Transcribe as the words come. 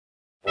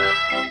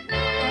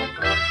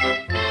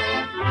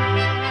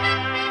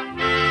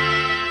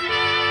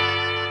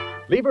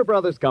Lever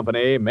Brothers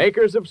Company,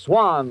 makers of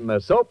Swan, the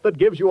soap that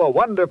gives you a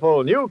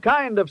wonderful new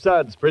kind of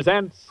suds,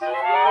 presents...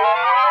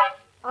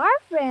 Our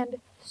friend,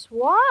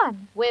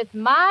 Swan. With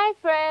my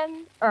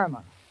friend,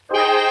 Irma.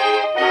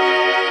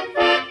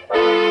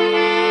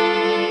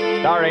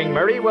 Starring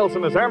Marie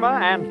Wilson as Irma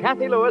and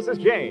Kathy Lewis as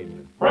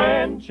Jane.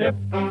 Friendship,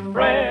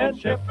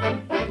 friendship,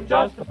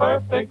 just a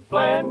perfect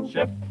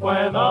friendship.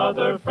 When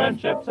other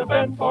friendships have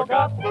been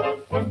forgot,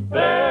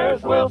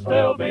 theirs will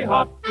still be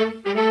hot.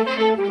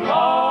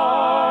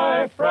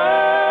 My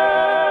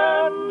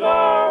friend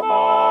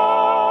Irma.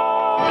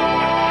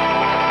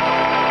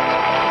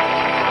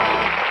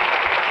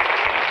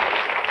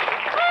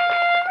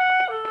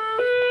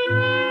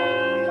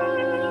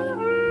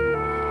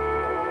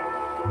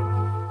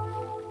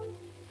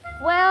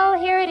 Well,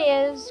 here it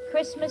is,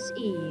 Christmas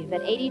Eve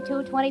at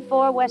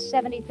 8224 West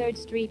 73rd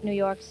Street, New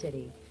York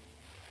City.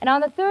 And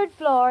on the third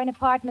floor in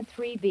apartment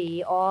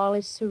 3B, all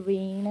is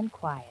serene and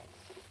quiet,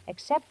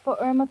 except for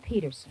Irma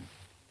Peterson,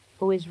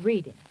 who is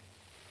reading.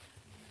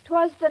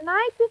 'Twas the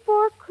night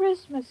before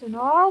Christmas, and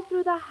all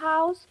through the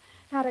house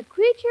not a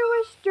creature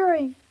was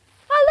stirring.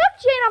 Oh, look,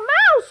 Jane, a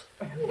mouse!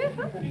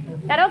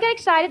 Now, don't get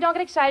excited, don't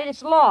get excited.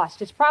 It's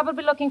lost. It's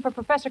probably looking for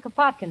Professor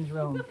Kropotkin's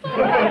room.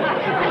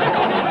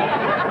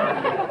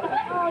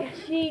 Oh,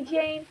 gee,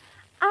 Jane,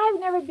 I've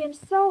never been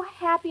so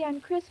happy on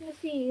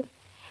Christmas Eve.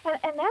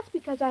 And that's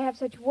because I have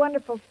such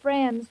wonderful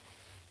friends.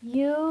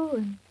 You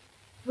and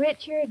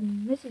Richard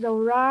and Mrs.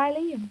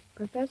 O'Reilly and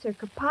Professor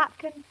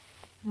Kropotkin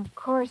and, of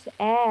course,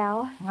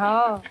 Al.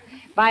 Oh,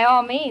 by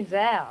all means,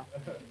 Al.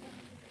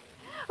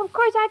 Of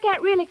course, I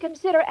can't really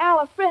consider Al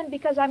a friend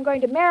because I'm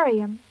going to marry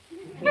him.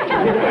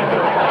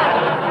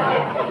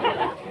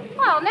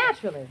 Well,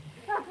 naturally.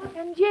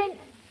 And, Jane,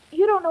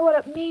 you don't know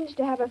what it means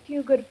to have a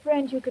few good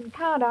friends you can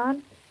count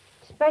on,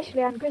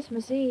 especially on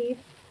Christmas Eve,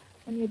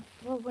 when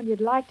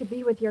you'd like to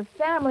be with your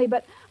family,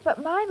 but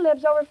mine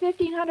lives over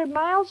 1,500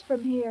 miles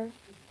from here.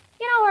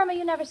 You know, Irma,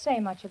 you never say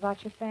much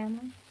about your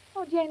family.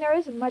 Oh, Jane, there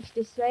isn't much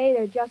to say.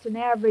 They're just an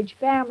average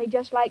family,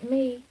 just like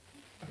me.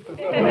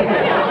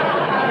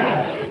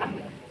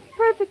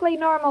 Perfectly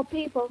normal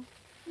people.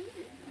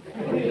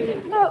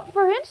 No,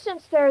 for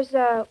instance, there's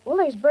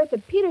Bertha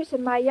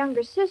Peterson, my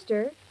younger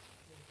sister.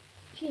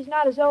 She's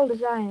not as old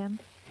as I am.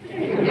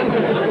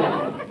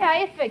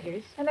 Yeah, it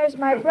figures. And there's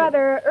my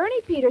brother,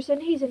 Ernie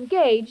Peterson. He's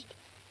engaged.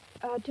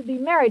 To be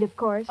married, of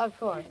course. Of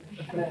course.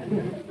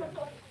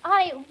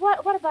 Honey,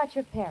 what about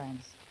your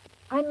parents?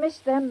 I miss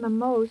them the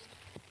most.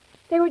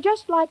 They were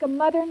just like a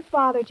mother and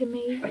father to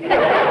me. Well,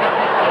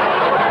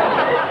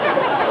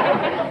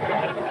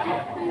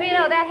 you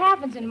know, that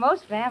happens in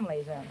most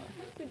families, Irma.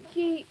 But,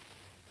 gee,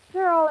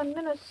 they're all in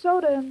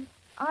Minnesota, and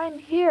I'm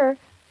here.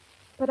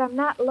 But I'm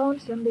not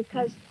lonesome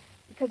because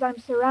I'm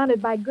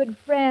surrounded by good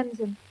friends,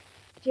 and,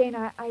 Jane,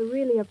 I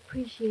really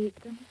appreciate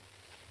them.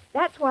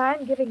 That's why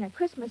I'm giving a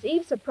Christmas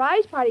Eve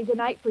surprise party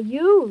tonight for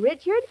you,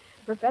 Richard,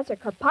 Professor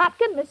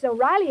Kropotkin, Miss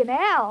O'Reilly, and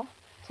Al.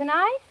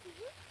 Tonight?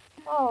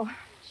 Mm-hmm. Oh,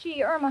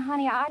 gee, Irma,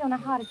 honey, I don't know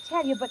how to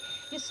tell you, but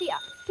you see...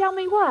 Tell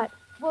me what?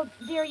 Well,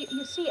 dear,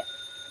 you see...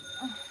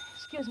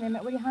 excuse me a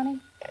minute, will you, honey?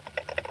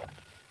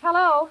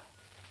 Hello?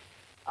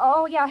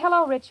 Oh, yeah,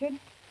 hello, Richard.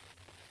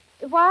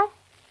 What?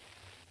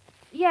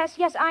 Yes,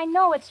 I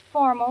know it's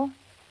formal.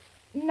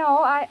 No,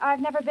 I've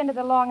never been to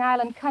the Long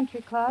Island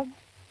Country Club.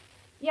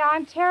 Yeah,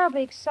 I'm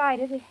terribly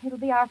excited. It'll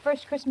be our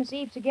first Christmas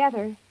Eve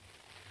together.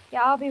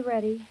 Yeah, I'll be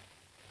ready.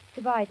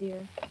 Goodbye,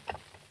 dear.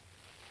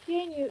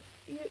 Jane, you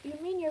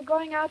mean you're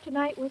going out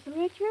tonight with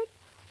Richard?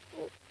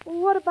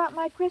 What about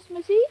my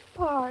Christmas Eve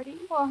party?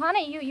 Well,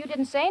 honey, you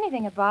didn't say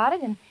anything about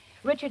it, and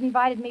Richard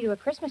invited me to a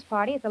Christmas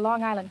party at the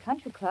Long Island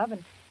Country Club,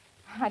 and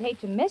I'd hate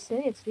to miss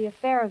it. It's the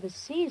affair of the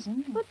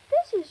season. But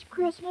this is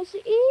Christmas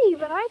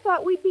Eve, and I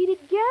thought we'd be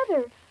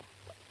together.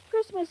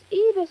 Christmas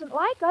Eve isn't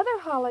like other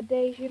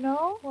holidays, you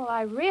know. Well,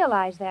 I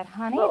realize that,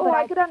 honey, but but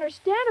I could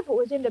understand if it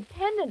was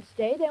Independence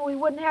Day. Then we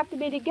wouldn't have to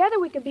be together.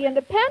 We could be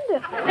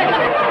independent.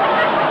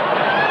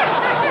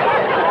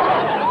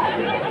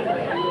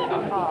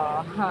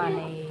 Oh,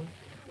 honey.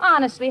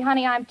 Honestly,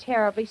 honey, I'm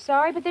terribly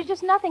sorry, but there's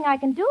just nothing I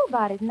can do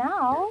about it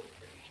now.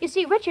 You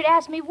see, Richard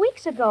asked me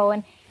weeks ago,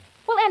 and...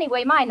 Well,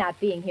 anyway, my not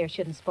being here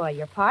shouldn't spoil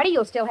your party.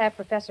 You'll still have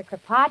Professor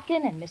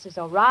Kropotkin and Mrs.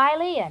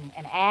 O'Reilly and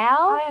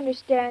Al. I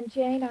understand,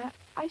 Jane.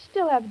 I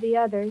still have the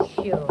others.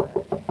 Sure.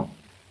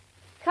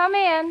 Come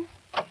in.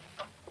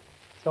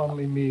 It's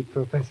only me,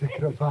 Professor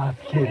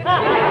Kropotkin.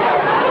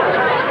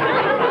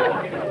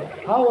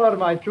 How are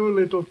my two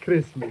little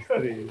Christmas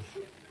trees?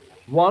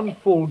 One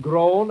full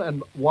grown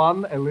and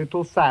one a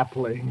little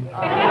sapling.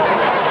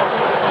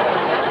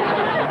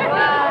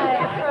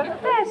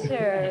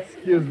 Professor.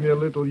 Excuse me, a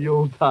little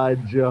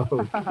Yuletide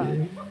joke.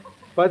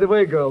 By the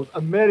way, girls, a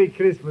Merry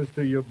Christmas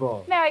to you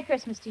both. Merry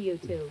Christmas to you,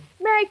 too.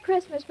 Merry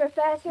Christmas,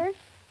 Professor.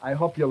 I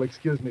hope you'll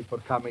excuse me for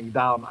coming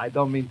down. I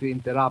don't mean to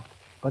interrupt,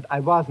 but I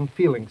wasn't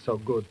feeling so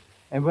good.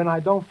 And when I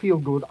don't feel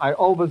good, I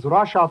always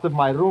rush out of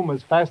my room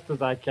as fast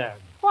as I can.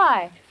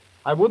 Why?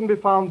 I wouldn't be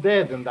found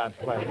dead in that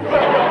place.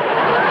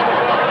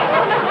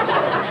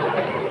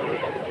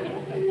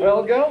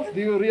 Well, girls,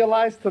 do you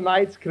realize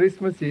tonight's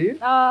Christmas Eve?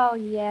 Oh,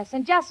 yes.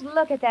 And just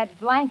look at that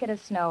blanket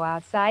of snow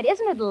outside.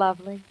 Isn't it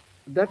lovely?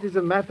 That is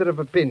a matter of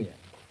opinion.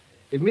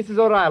 If Mrs.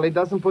 O'Reilly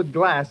doesn't put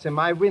glass in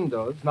my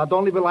windows, not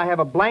only will I have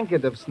a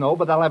blanket of snow,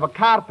 but I'll have a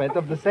carpet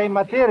of the same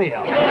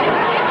material.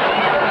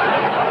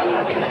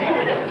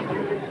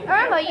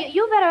 Irma,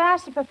 you better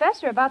ask the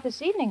professor about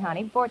this evening,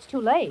 honey, before it's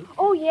too late.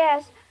 Oh,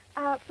 yes.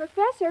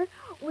 Professor,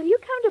 will you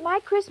come to my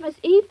Christmas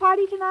Eve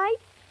party tonight?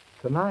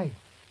 Tonight?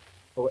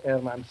 Oh,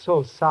 Irma, I'm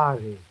so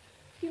sorry.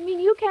 You mean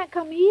you can't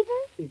come either?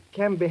 It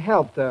can be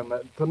helped,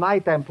 Irma.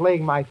 Tonight I'm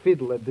playing my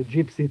fiddle at the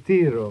Gypsy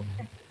Tea Room.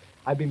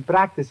 I've been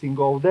practicing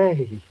all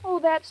day. Oh,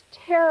 that's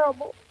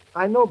terrible.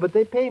 I know, but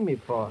they pay me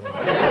for it.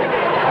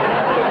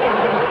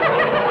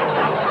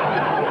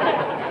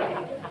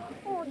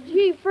 Oh,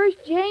 gee, first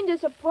Jane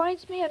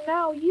disappoints me and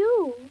now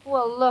you.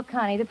 Well, look,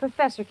 honey, the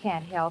professor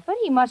can't help it.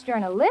 He must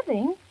earn a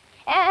living.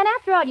 And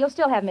after all, you'll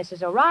still have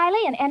Mrs.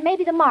 O'Reilly and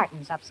maybe the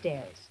Martins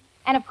upstairs.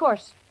 And, of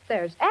course,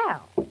 there's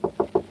Al.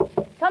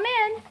 Come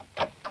in.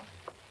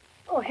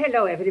 Oh,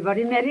 hello,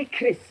 everybody. Merry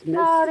Christmas.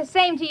 Oh, the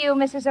same to you,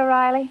 Mrs.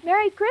 O'Reilly.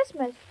 Merry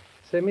Christmas.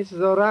 Say,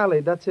 Mrs. O'Reilly,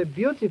 that's a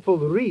beautiful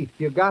wreath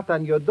you got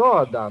on your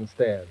door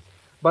downstairs.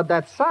 But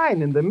that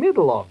sign in the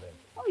middle of it.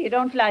 Oh, you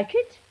don't like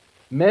it?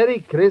 Merry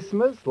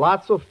Christmas,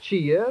 lots of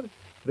cheer.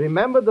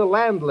 Remember the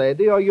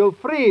landlady or you'll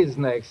freeze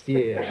next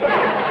year.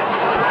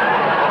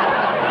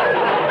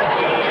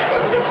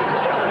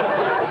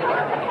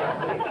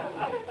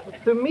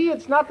 To me,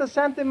 it's not a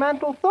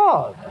sentimental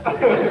thought.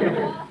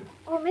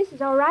 Oh,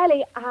 Mrs.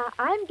 O'Reilly,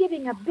 I'm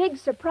giving a big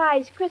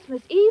surprise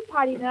Christmas Eve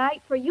party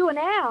tonight for you and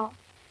Al.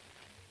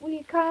 Will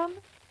you come?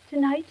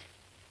 Tonight?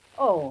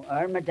 Oh,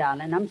 Irma,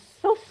 darling, I'm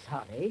so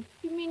sorry.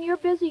 You mean you're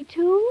busy,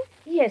 too?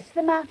 Yes,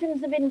 the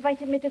Martins have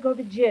invited me to go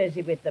to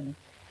Jersey with them.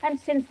 And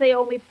since they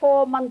owe me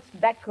 4 months'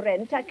 back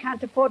rent, I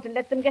can't afford to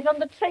let them get on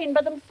the train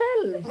by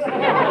themselves.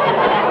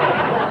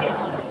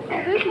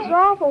 This is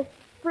awful.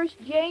 First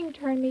Jane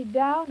turned me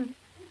down, and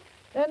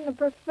then the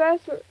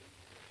professor.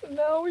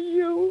 Now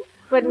you.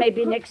 Well,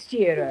 maybe next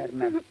year,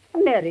 Irma.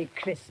 Merry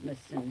Christmas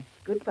and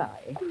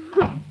goodbye.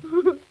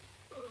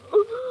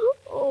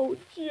 Oh,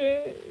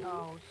 Jane.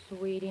 Oh,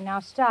 sweetie, now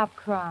stop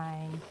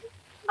crying.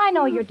 I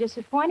know you're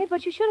disappointed,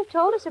 but you should have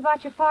told us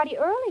about your party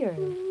earlier.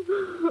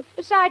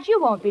 Besides, you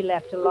won't be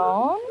left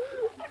alone.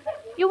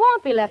 You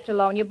won't be left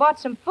alone. You bought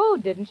some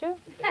food, didn't you?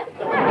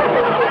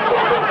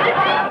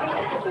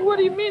 What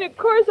do you mean? Of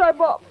course I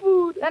bought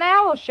food. Then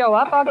Al will show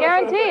up, I'll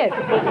guarantee it.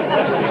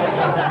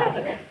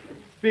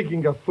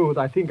 Speaking of food,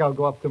 I think I'll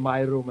go up to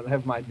my room and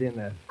have my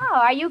dinner. Oh,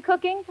 are you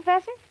cooking,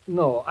 Professor?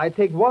 No, I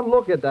take one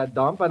look at that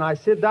dump and I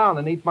sit down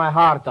and eat my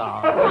heart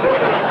out.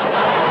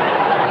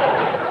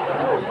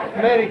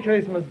 Merry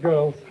Christmas,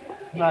 girls.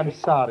 And I'm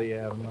sorry,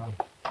 Irma.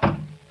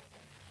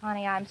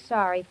 Honey, I'm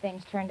sorry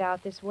things turned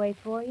out this way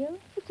for you.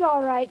 It's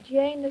all right,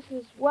 Jane. This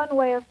is one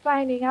way of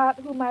finding out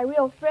who my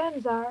real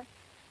friends are.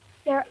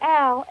 They're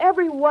Al,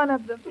 every one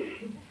of them.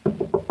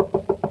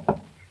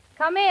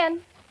 Come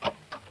in.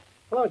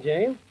 Hello,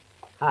 Jane.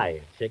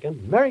 Hi,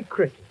 Chicken. Merry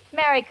Christmas.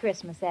 Merry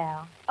Christmas,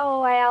 Al.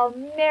 Oh, Al,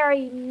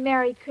 Merry,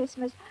 Merry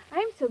Christmas.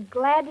 I'm so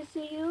glad to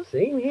see you.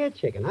 Same here,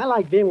 Chicken. I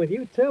like being with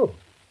you, too.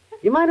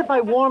 You mind if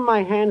I warm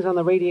my hands on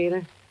the radiator?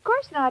 Of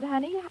course not,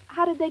 honey.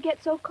 How did they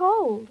get so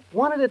cold?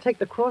 Wanted to take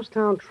the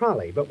crosstown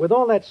trolley, but with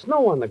all that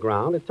snow on the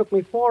ground, it took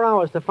me 4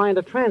 hours to find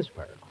a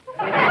transfer.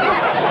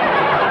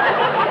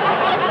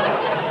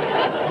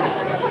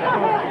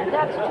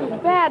 That's too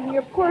bad, and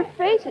your poor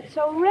face, it's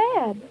so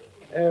red.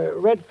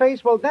 Red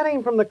face? Well, that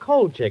ain't from the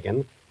cold,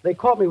 Chicken. They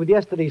caught me with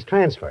yesterday's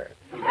transfer.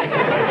 Oh,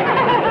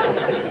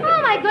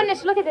 my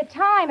goodness, look at the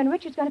time, and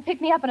Richard's going to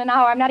pick me up in an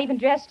hour. I'm not even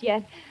dressed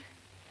yet.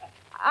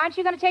 Aren't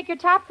you going to take your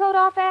top coat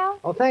off, Al?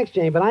 Oh, thanks,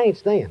 Jane, but I ain't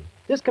staying.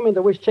 Just come in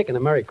to wish Chicken a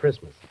Merry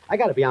Christmas. I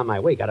gotta be on my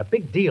way. Got a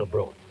big deal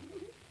brewing.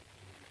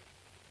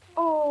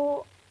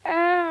 Oh,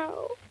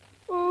 Al.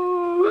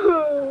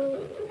 Oh.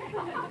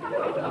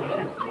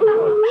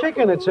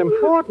 Chicken, it's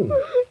important.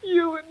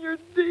 You and your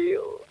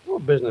deal. Well,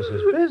 business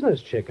is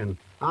business, Chicken.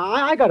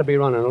 I gotta be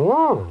running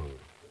along.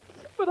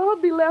 But I'll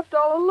be left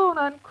all alone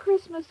on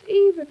Christmas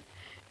Eve, and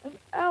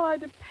Al, I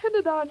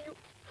depended on you.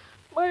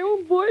 My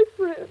own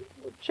boyfriend.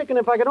 Chicken,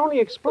 if I could only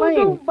explain.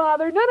 Oh, don't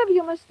bother. None of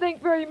you must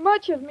think very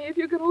much of me if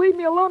you can leave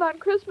me alone on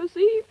Christmas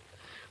Eve.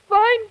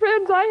 Fine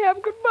friends I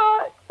have.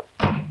 Goodbye.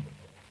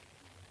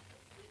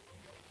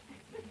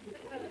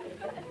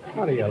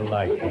 How do you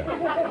like that?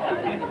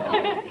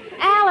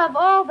 Al, of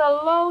all the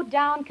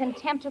low-down,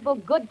 contemptible,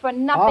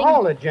 good-for-nothing...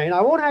 Hold it, Jane.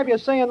 I won't have you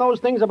saying those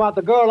things about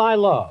the girl I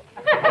love.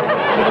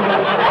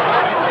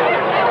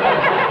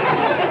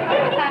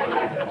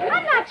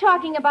 I'm not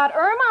talking about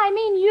Irma. I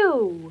mean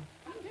you.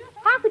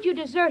 How could you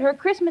desert her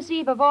Christmas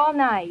Eve of all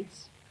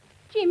nights?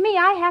 Gee, me,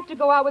 I have to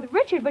go out with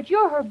Richard, but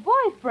you're her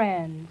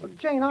boyfriend. Well,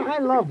 Jane, I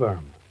love her.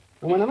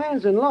 And when a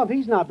man's in love,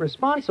 he's not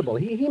responsible.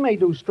 He may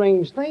do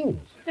strange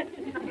things.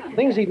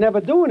 Things he'd never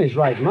do in his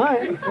right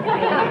mind.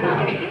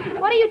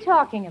 What are you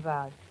talking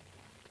about?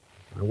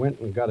 I went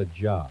and got a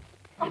job.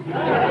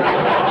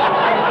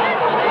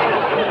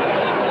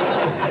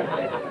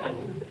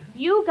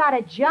 You got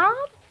a job?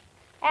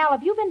 Al,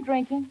 have you been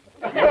drinking?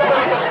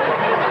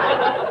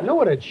 I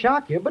know it'd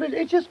shock you, but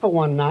it's just for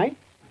one night.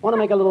 Want to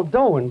make a little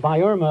dough and buy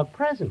Irma a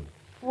present.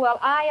 Well,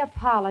 I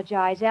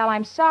apologize, Al.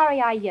 I'm sorry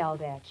I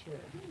yelled at you.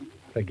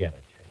 Forget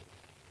it, Jane.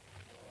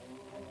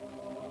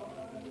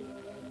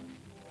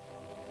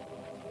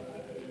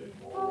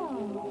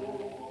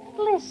 Oh,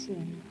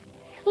 listen.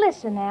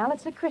 Listen, Al,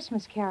 it's the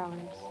Christmas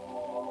carolers.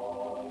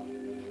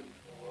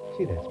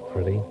 Gee, that's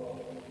pretty.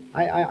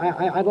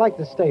 I'd like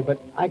to stay,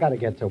 but I got to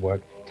get to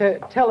work.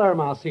 Tell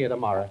Irma I'll see you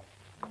tomorrow.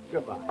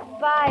 Goodbye.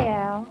 Bye,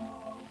 Al.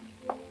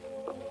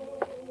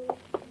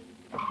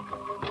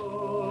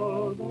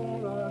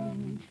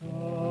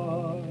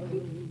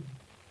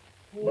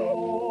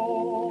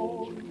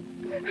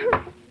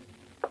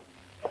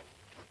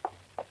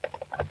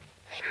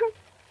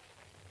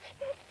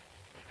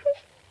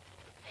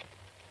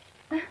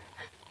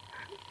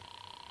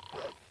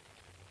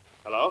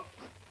 Hello?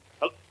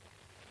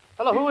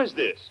 Hello, who is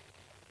this?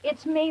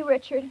 It's me,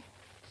 Richard.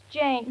 It's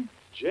Jane.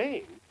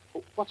 Jane?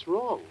 Oh, what's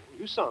wrong?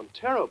 You sound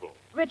terrible.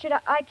 Richard,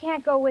 I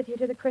can't go with you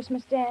to the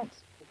Christmas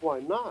dance. Why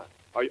not?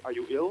 Are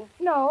you ill?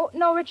 No,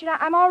 Richard,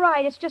 I'm all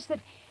right. It's just that,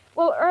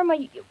 well, Irma,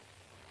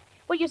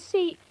 you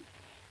see,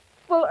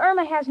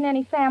 Irma hasn't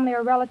any family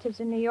or relatives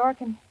in New York,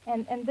 and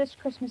this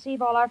Christmas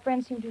Eve, all our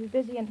friends seem to be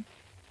busy, and,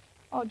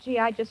 oh, gee,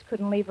 I just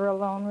couldn't leave her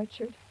alone,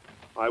 Richard.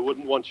 I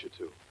wouldn't want you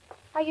to.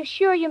 Are you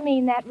sure you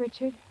mean that,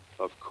 Richard?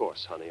 Of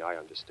course, honey, I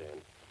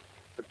understand.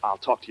 But I'll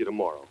talk to you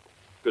tomorrow.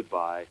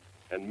 Goodbye,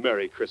 and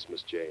Merry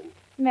Christmas, Jane.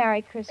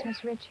 Merry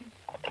Christmas, Richard.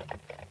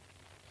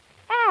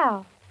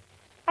 Al,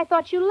 I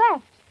thought you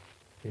left.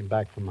 Came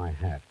back from my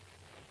hat.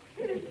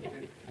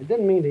 I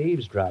didn't mean to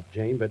eavesdrop,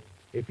 Jane, but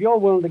if you're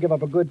willing to give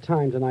up a good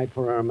time tonight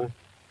for Irma,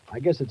 I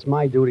guess it's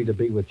my duty to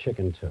be with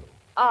Chicken, too.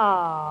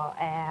 Oh,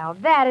 Al,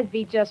 that'd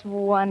be just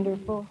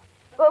wonderful.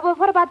 Well,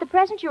 what about the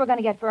present you were going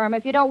to get for Irma?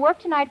 If you don't work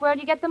tonight, where'd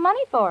you get the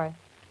money for it?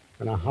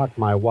 Gonna hawk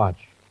my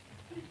watch.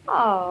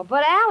 Oh,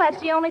 but Al,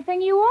 that's the only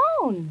thing you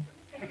own.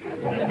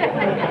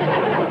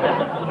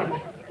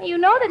 You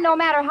know that no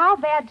matter how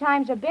bad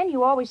times have been,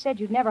 you always said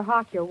you'd never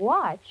hawk your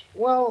watch.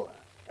 Well,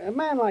 a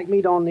man like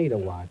me don't need a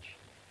watch.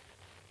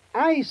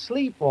 I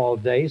sleep all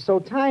day, so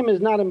time is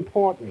not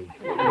important.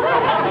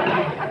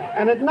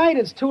 And at night,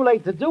 it's too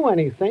late to do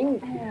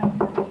anything.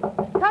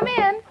 Come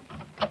in.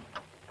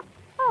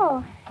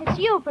 Oh, it's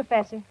you,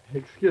 Professor.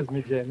 Excuse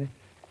me, Jenny.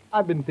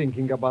 I've been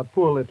thinking about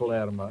poor little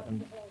Irma,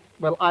 and,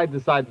 well, I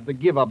decided to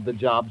give up the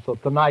job, so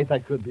tonight I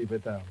could be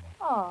with Irma.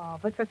 Oh,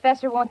 but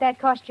Professor, won't that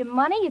cost you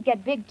money? You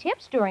get big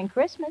tips during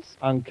Christmas.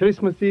 On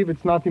Christmas Eve,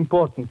 it's not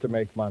important to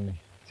make money.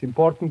 It's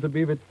important to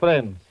be with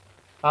friends.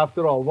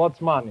 After all,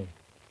 what's money?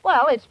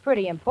 Well, it's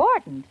pretty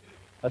important.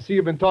 I see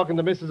you've been talking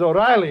to Mrs.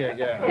 O'Reilly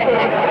again.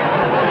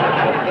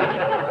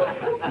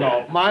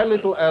 No, my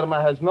little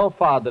Irma has no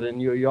father in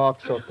New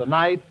York, so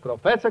tonight,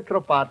 Professor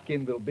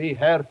Kropotkin will be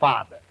her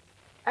father.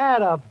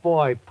 Atta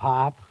boy,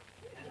 Pop.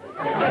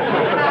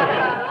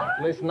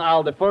 Listen,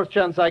 Al, the first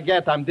chance I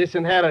get, I'm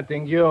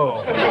disinheriting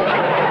you.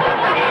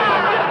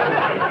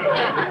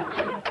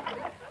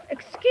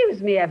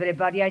 Excuse me,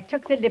 everybody. I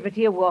took the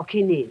liberty of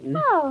walking in.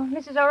 Oh,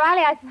 Mrs.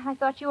 O'Reilly, I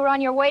thought you were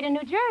on your way to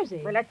New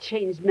Jersey. Well, I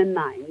changed my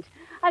mind.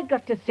 I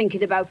got to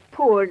thinking about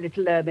poor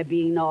little Irma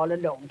being all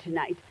alone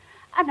tonight,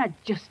 and I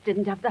just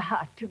didn't have the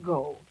heart to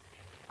go.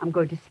 I'm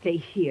going to stay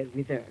here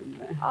with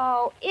Irma.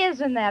 Oh,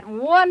 isn't that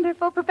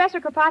wonderful? Professor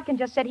Kropotkin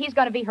just said he's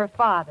going to be her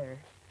father.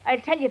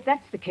 I'll tell you, if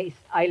that's the case,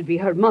 I'll be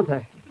her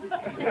mother.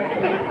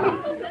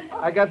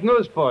 I got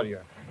news for you.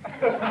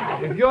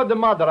 If you're the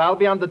mother, I'll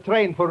be on the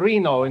train for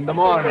Reno in the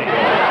morning.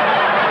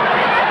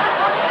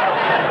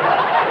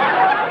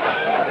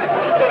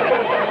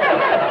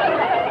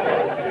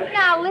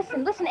 Now,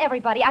 listen,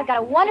 everybody. I've got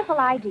a wonderful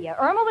idea.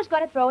 Irma was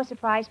going to throw a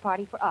surprise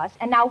party for us,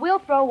 and now we'll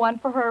throw one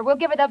for her. We'll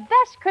give her the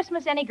best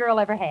Christmas any girl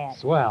ever had.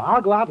 Swell.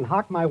 I'll go out and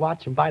hawk my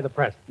watch and buy the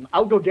present.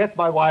 I'll go get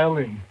my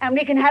violin. And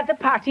we can have the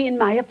party in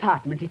my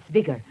apartment. It's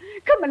bigger.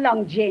 Come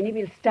along, Janie.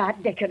 We'll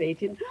start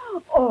decorating.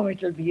 Oh,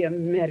 it'll be a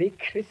Merry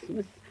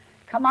Christmas.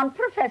 Come on,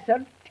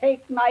 Professor.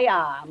 Take my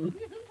arm.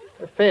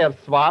 A fair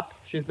swap.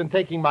 She's been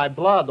taking my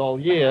blood all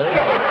year.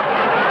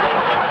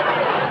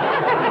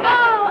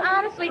 Oh,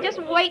 honestly, just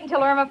wait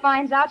until Irma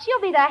finds out. She'll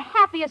be the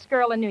happiest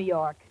girl in New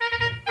York.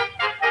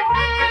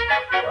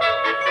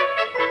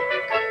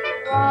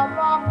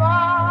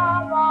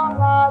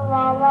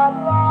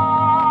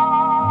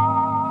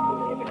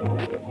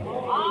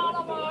 All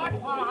aboard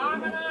for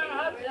Harmon and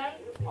Hudson,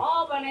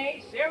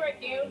 Albany,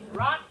 Syracuse,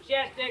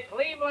 Rochester,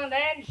 Cleveland,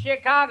 and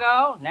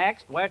Chicago.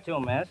 Next, where to,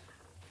 miss?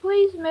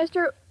 Please,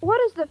 mister, what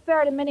is the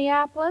fare to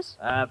Minneapolis?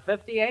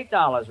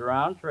 $58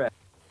 round trip.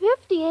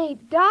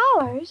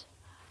 $58?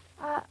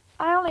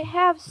 I only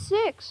have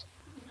 $6.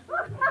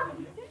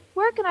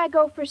 Where can I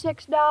go for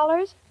 $6?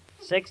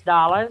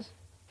 $6?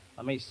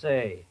 Let me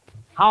see.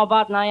 How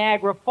about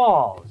Niagara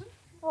Falls?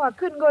 Oh, I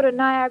couldn't go to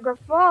Niagara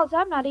Falls.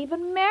 I'm not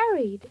even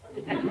married.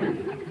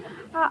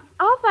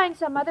 I'll find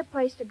some other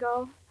place to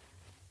go.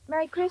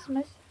 Merry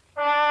Christmas.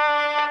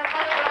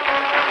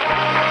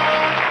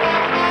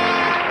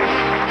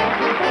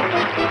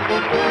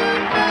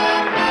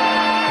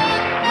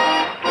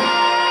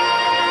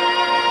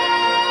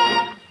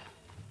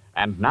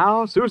 And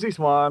now Susie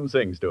Swan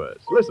sings to us.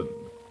 Listen.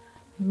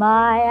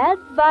 My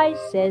advice,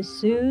 says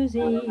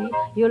Susie,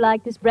 you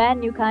like this brand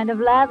new kind of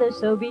lather,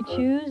 so be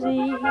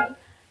choosy.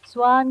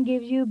 Swan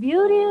gives you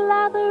beauty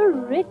lather,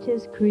 rich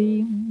as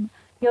cream.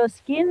 Your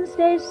skin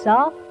stays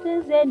soft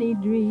as any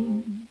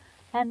dream,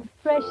 and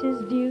fresh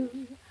as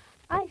dew.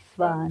 I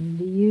swan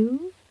to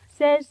you,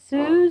 says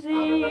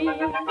Susie.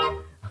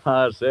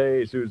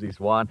 Say, Susie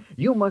Swan,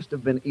 you must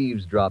have been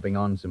eavesdropping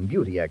on some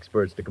beauty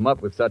experts to come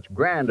up with such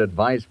grand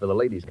advice for the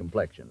ladies'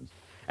 complexions.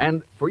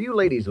 And for you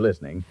ladies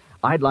listening,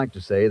 I'd like to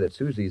say that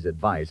Susie's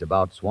advice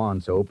about Swan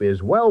soap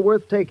is well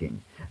worth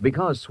taking,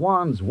 because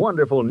Swan's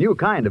wonderful new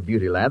kind of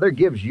beauty lather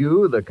gives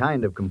you the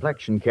kind of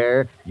complexion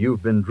care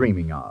you've been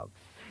dreaming of.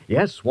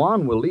 Yes,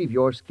 Swan will leave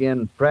your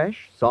skin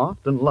fresh,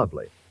 soft, and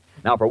lovely.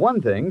 Now, for one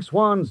thing,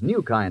 Swan's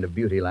new kind of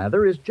beauty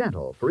lather is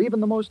gentle for even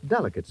the most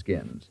delicate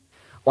skins.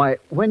 Why,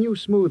 when you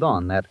smooth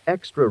on that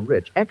extra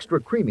rich, extra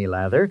creamy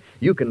lather,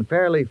 you can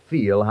fairly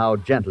feel how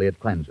gently it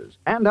cleanses,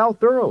 and how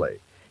thoroughly.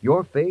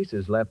 Your face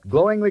is left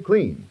glowingly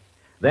clean.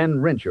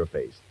 Then rinse your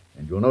face,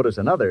 and you'll notice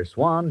another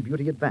Swan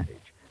beauty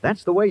advantage.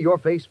 That's the way your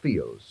face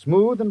feels,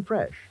 smooth and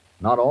fresh,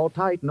 not all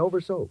tight and over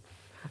soap.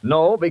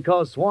 No,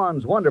 because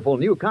Swan's wonderful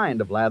new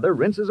kind of lather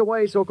rinses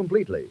away so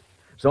completely.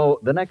 So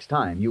the next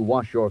time you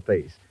wash your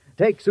face,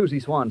 take Susie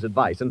Swan's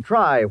advice and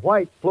try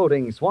white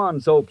floating Swan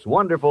soap's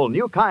wonderful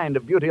new kind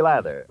of beauty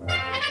lather.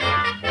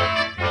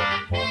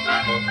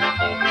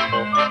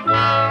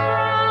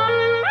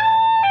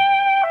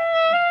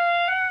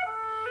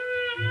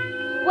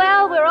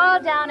 Well, we're all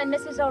down in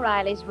Mrs.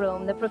 O'Reilly's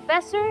room. The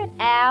professor, and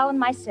Al, and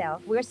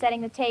myself. We're setting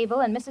the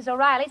table, and Mrs.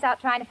 O'Reilly's out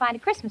trying to find a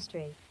Christmas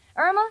tree.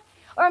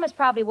 Irma's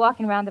probably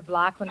walking around the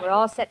block. When we're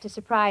all set to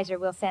surprise her,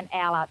 we'll send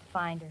Al out to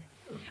find her.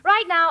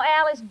 Right now,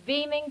 Al is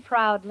beaming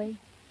proudly.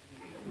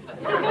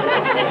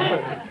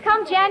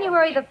 Come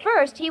January the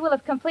 1st, he will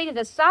have completed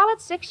a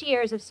solid 6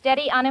 years of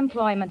steady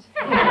unemployment.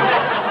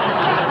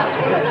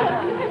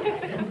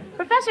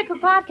 Professor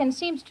Kropotkin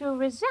seems to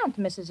resent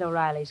Mrs.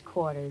 O'Reilly's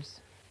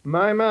quarters.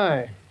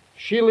 My.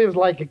 She lives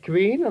like a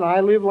queen, and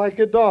I live like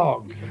a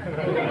dog.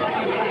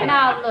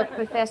 Now, look,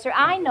 Professor,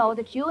 I know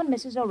that you and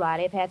Mrs.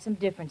 O'Reilly have had some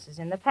differences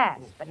in the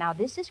past, but now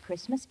this is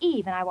Christmas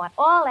Eve, and I want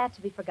all that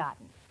to be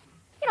forgotten.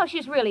 You know,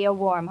 she's really a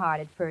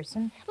warm-hearted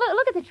person.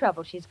 Look at the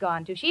trouble she's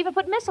gone to. She even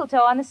put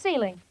mistletoe on the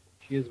ceiling.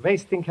 She is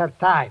wasting her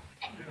time.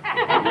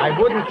 I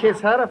wouldn't kiss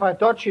her if I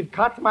thought she'd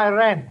cut my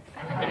rent.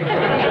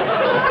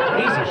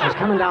 Easy, she's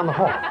coming down the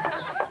hall.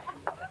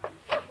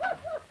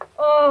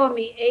 Oh,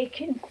 me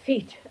aching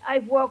feet.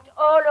 I've walked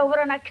all over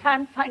and I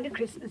can't find a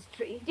Christmas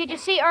tree. Did you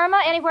see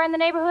Irma anywhere in the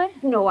neighborhood?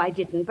 No, I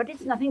didn't, but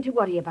it's nothing to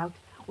worry about.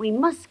 We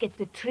must get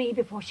the tree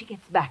before she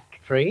gets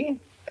back. Tree?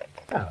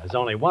 Well, there's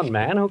only one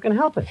man who can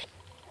help us.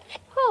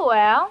 Who,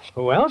 Al?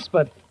 Who else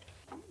but...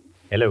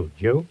 Hello,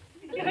 Joe.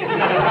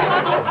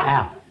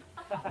 Al,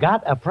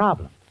 got a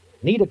problem.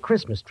 Need a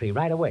Christmas tree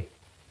right away.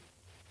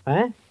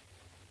 Huh?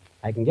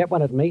 I can get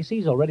one at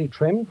Macy's already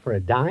trimmed for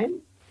 $10?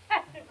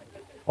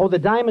 Oh, the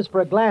dime is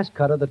for a glass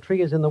cutter. The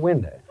tree is in the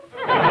window.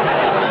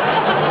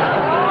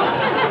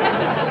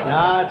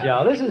 No,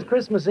 Joe, this is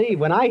Christmas Eve.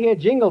 When I hear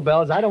jingle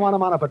bells, I don't want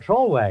them on a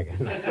patrol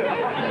wagon.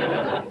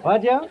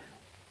 What, Joe?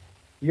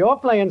 You're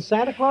playing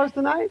Santa Claus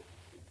tonight?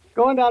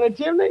 Going down a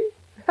chimney?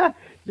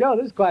 Joe,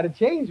 this is quite a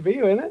change for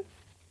you, isn't it?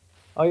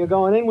 Oh, you're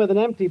going in with an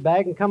empty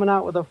bag and coming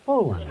out with a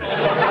full one.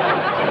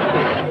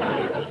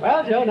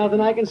 Well, Joe,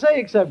 nothing I can say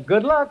except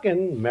good luck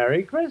and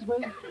Merry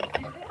Christmas.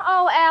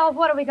 Oh, Al,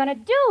 what are we going to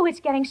do? It's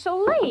getting so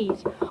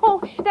late.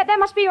 Oh, that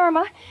must be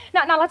Irma.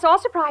 Now, let's all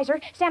surprise her.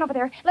 Stand over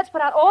there. Let's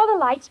put out all the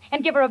lights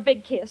and give her a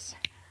big kiss.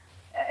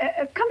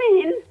 Come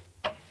in.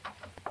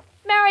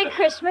 Merry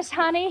Christmas,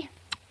 honey.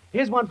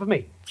 Here's one for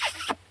me.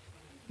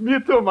 Me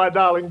too, my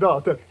darling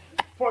daughter.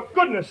 For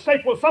goodness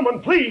sake, will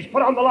someone please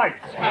put on the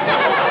lights?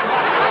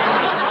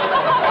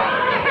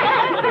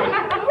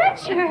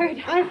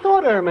 Richard. I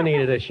thought Irma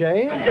needed a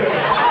shave.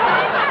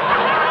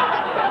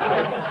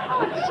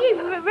 Gee,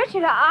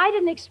 Richard, I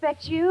didn't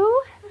expect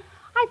you.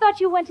 I thought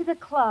you went to the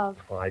club.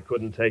 Well, I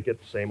couldn't take it.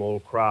 Same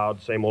old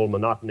crowd, same old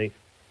monotony.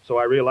 So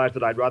I realized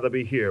that I'd rather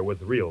be here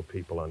with real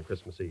people on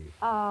Christmas Eve.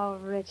 Oh,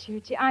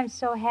 Richard, gee, I'm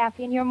so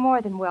happy, and you're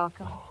more than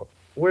welcome.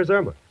 Where's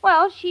Irma?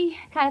 Well, she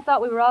kind of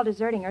thought we were all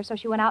deserting her, so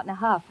she went out in a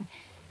huff.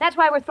 That's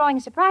why we're throwing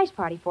a surprise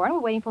party for her, and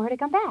we're waiting for her to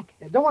come back.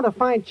 Don't want to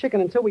find chicken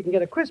until we can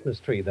get a Christmas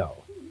tree, though.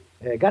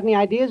 Got any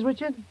ideas,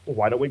 Richard? Well,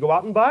 why don't we go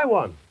out and buy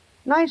one?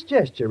 Nice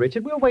gesture,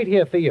 Richard. We'll wait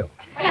here for you.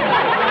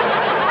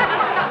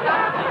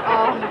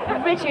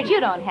 Oh, Richard, you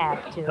don't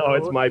have to. Oh,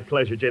 it's my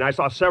pleasure, Jane. I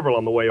saw several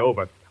on the way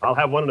over. I'll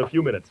have one in a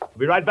few minutes. I'll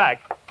be right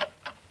back.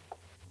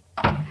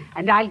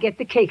 And I'll get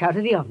the cake out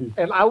of the oven.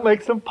 And I'll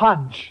make some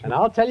punch. And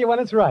I'll tell you when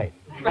it's right.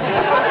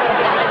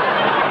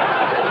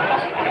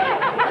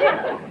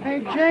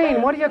 Hey,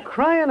 Jane, what are you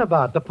crying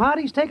about? The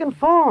party's taking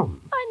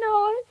form. I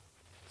know.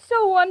 It's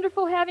so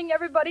wonderful having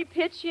everybody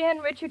pitch in,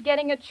 Richard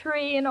getting a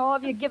tree, and all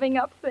of you giving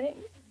up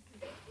things.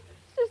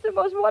 It's just the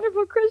most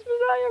wonderful Christmas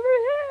I ever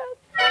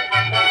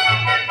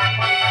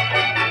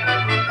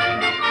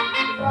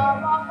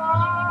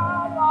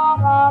had.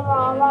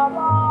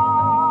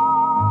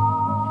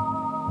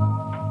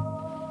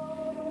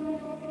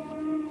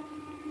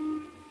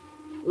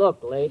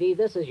 Look, lady,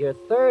 this is your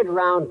third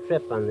round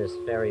trip on this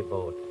ferry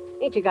boat.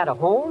 Ain't you got a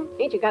home?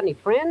 Ain't you got any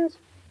friends?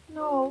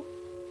 No.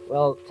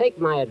 Well, take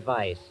my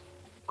advice.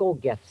 Go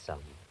get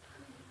some.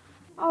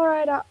 All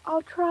right,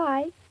 I'll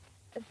try.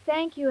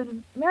 Thank you,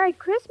 and a Merry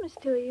Christmas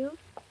to you.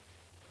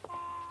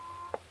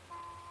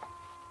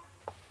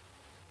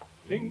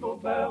 Jingle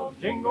bell,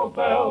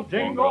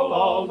 jingle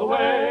all the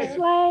way.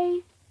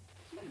 Sleigh,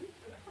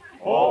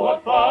 Oh,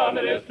 what fun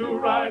it is to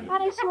ride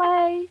on a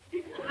sleigh.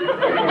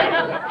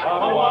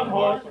 on a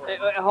one-horse.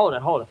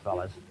 Hold it,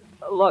 fellas.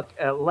 Look,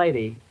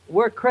 lady,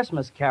 we're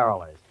Christmas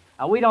carolers.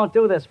 We don't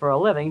do this for a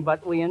living,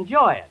 but we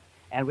enjoy it,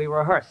 and we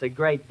rehearse a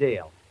great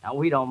deal. Now,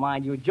 we don't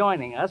mind you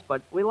joining us,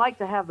 but we like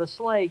to have the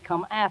sleigh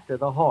come after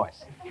the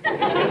horse.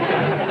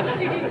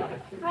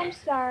 I'm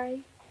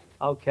sorry.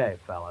 Okay,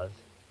 fellas.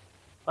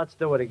 Let's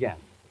do it again.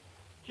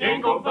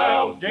 Jingle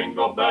bells,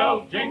 jingle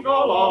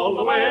all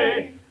the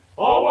way.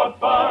 Oh, what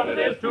fun it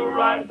is to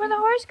ride. When the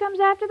horse comes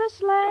after the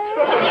sleigh.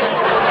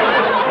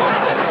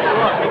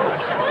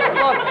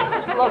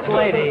 Look,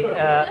 lady,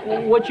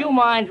 would you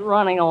mind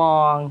running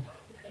along?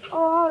 Oh,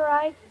 all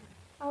right.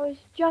 I was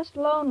just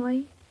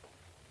lonely.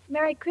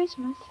 Merry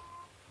Christmas.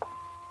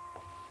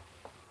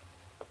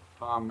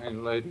 Come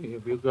in, lady.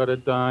 Have you got a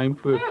dime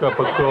for a cup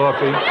of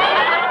coffee?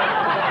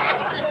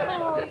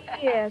 Oh,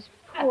 yes,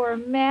 poor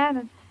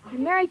man. And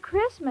Merry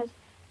Christmas.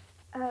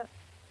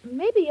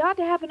 Maybe you ought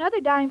to have another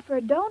dime for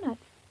a donut.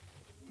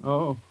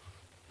 Oh,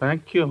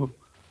 thank you.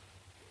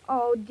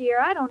 Oh, dear,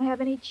 I don't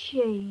have any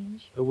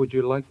change. Would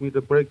you like me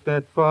to break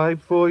that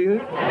 5 for you?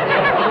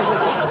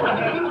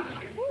 Well,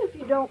 if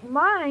you don't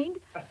mind.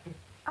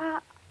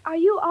 Are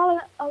you all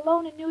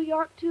alone in New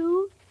York,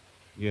 too?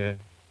 Yeah.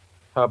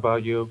 How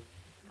about you?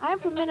 I'm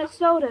from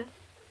Minnesota.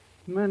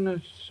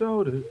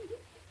 Minnesota?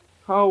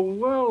 How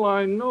well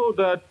I know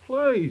that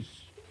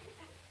place.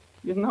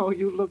 You know,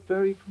 you look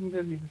very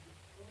familiar.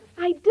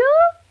 I do?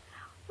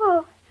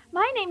 Well,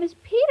 my name is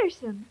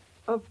Peterson.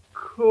 Of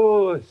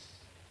course.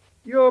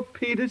 You're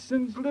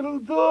Peterson's little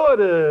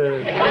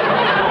daughter.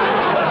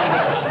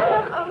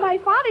 My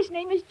father's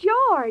name is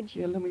George.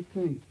 Yeah, let me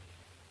think.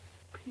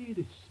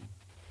 Peterson.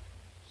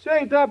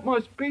 Say, that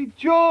must be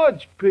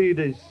George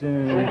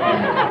Peterson.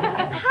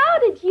 How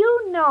did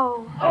you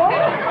know?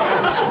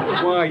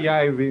 Why,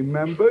 I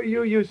remember.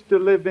 You used to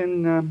live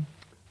in,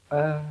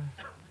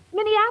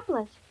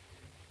 Minneapolis.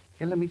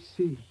 Here, let me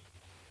see.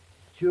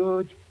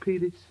 George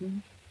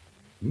Peterson,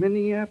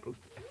 Minneapolis.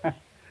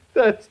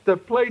 That's the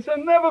place.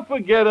 I'll never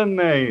forget a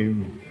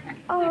name.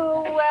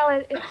 Oh, well,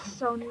 it's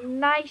so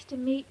nice to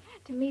meet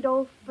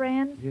old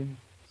friends. Yeah.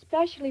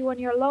 Especially when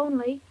you're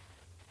lonely.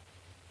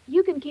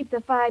 You can keep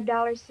the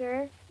 $5,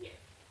 sir.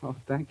 Oh,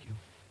 thank you.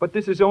 But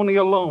this is only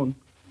a loan.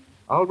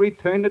 I'll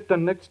return it the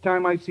next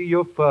time I see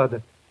your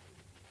father.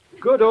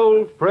 Good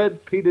old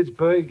Fred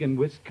Petersburg in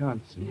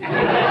Wisconsin.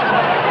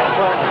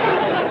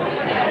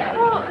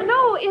 Oh,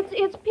 no, it's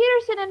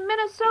Peterson in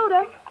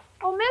Minnesota.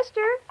 Oh,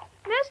 mister.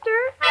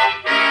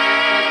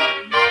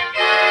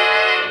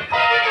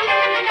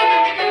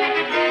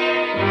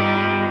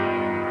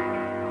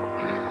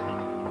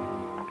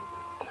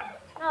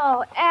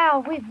 Oh,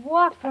 Al, we've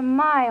walked for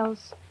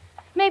miles.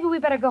 Maybe we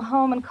better go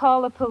home and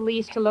call the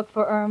police to look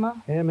for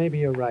Irma. Yeah, maybe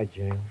you're right,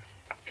 Jane.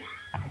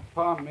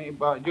 Pardon me,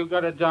 but you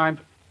got a dime.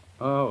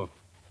 Oh,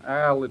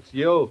 Al, it's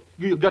you.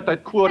 You got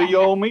that quarter you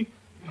owe me?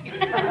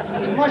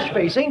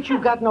 Mushface, ain't you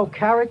got no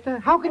character?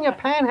 How can you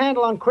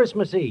panhandle on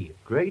Christmas Eve?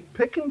 Great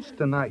pickings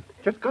tonight.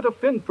 Just got a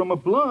fin from a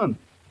blonde.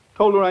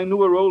 Told her I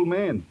knew her old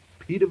man,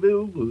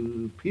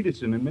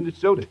 Peterson in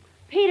Minnesota.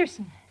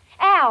 Peterson.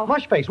 Al.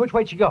 Mushface, which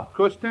way'd you go?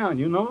 Across town,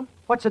 you know?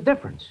 What's the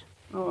difference?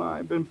 Oh,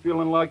 I've been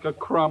feeling like a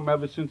crumb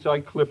ever since I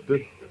clipped her.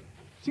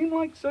 Seemed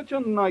like such a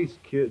nice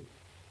kid.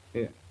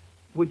 Yeah.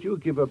 Would you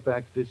give her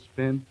back this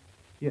fin?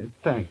 Yeah,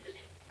 thanks.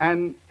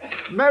 And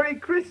Merry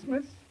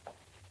Christmas.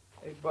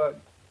 Hey,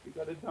 Bud, you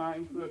got a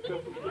dime for a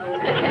cup of coffee?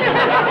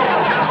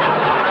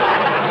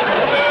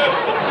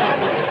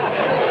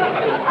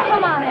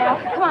 Come on, Al.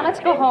 Come on, let's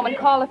go home and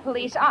call the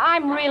police.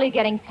 I'm really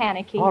getting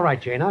panicky. All right,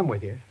 Jane, I'm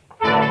with you.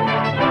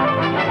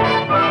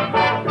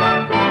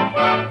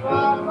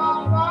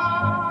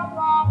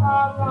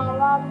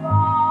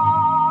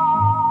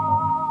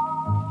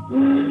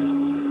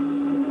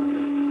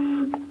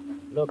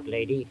 Look,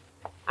 lady,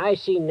 I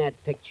seen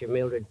that picture,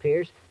 Mildred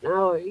Pierce.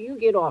 Now, you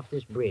get off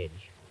this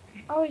bridge.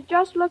 I was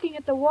just looking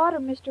at the water,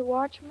 Mr.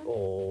 Watchman.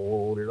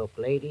 Oh, look,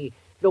 lady,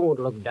 don't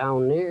look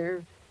down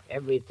there.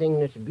 Everything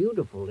that's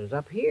beautiful is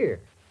up here.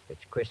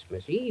 It's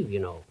Christmas Eve, you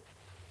know.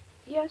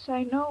 Yes,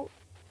 I know.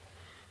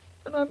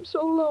 And I'm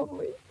so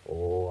lonely.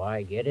 Oh,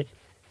 I get it.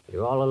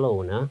 You're all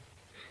alone, huh?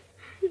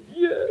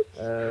 Yes.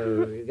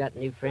 You got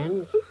any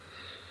friends?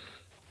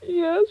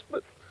 Yes,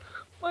 but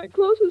my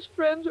closest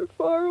friends are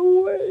far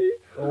away.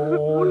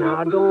 Oh,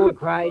 now don't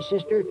cry,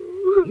 sister.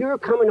 You're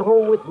coming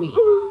home with me.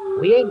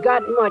 We ain't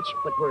got much,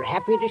 but we're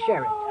happy to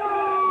share it.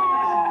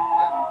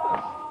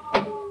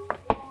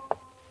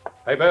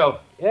 Hey, Bill.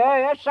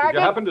 Yes, Did Sergeant.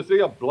 you happen to see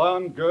a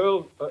blonde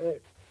girl?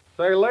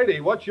 Say, lady,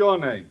 what's your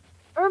name?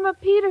 Irma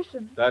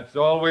Peterson. That's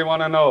all we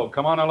want to know.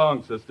 Come on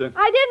along, sister.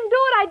 I didn't do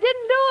it.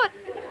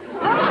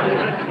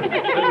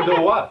 Didn't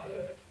do what?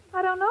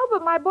 I don't know,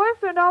 but my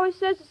boyfriend always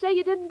says to say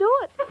you didn't do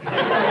it.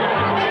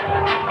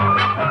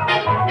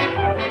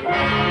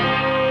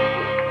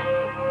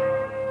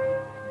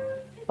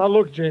 Now,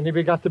 look, Janie,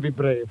 we got to be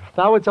brave.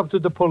 Now it's up to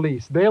the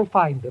police. They'll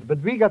find her, but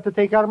we got to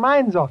take our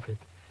minds off it.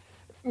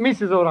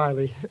 Mrs.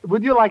 O'Reilly,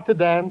 would you like to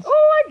dance?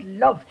 Oh, I'd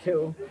love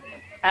to.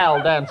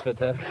 I'll dance with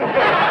her.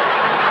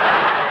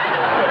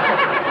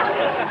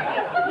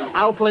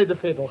 I'll play the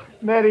fiddle.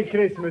 Merry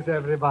Christmas,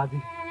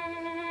 everybody.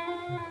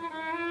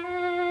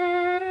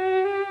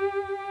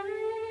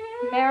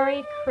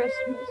 Merry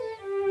Christmas.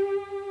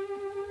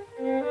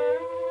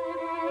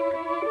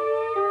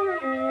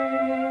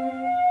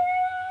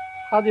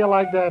 How do you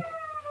like that?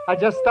 I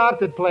just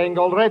started playing.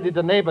 Already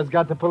the neighbors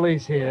got the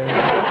police here.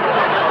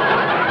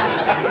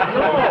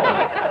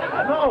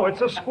 No,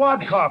 it's a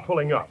squad car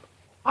pulling up.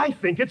 I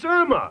think it's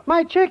Irma.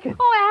 My chicken.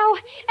 Oh,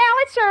 Al,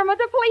 it's Irma.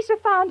 The police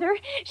have found her.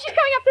 She's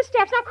coming up the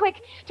steps. Now,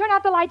 quick, turn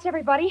out the lights,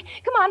 everybody.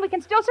 Come on, we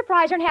can still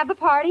surprise her and have the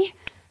party.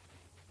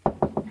 Come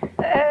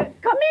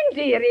in,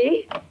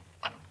 dearie.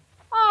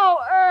 Oh,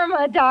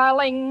 Irma,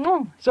 darling.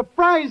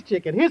 Surprise,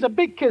 chicken. Here's a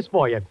big kiss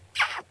for you.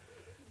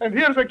 And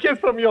here's a kiss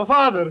from your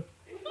father.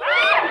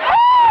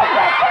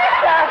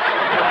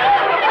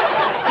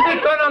 They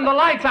turn on the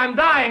lights. I'm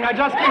dying. I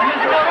just kissed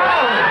Mr.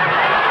 O'Reilly.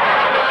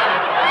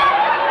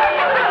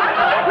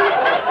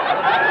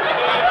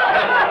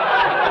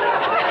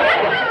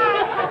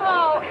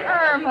 Oh,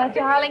 Irma,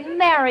 darling,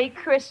 Merry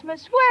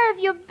Christmas. Where have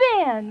you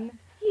been?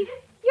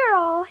 You're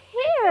all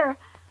here.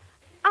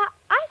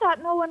 I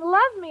thought no one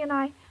loved me, and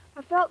I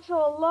felt so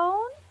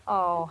alone.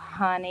 Oh,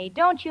 honey,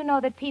 don't you know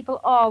that people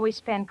always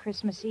spend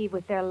Christmas Eve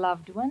with their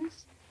loved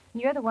ones?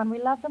 And you're the one we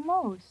love the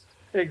most.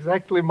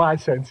 Exactly my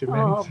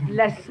sentiments. Oh,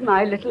 bless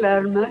my little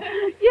Irma.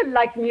 You're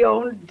like my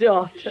own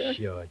daughter.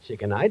 Sure,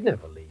 chicken. I'd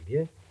never leave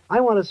you. I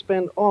want to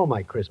spend all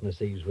my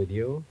Christmas Eves with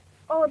you.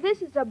 Oh,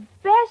 this is the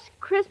best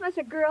Christmas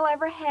a girl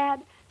ever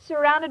had,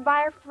 surrounded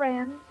by her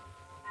friends.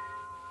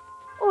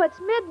 Oh, it's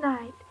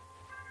midnight.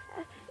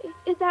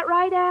 Is that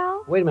right,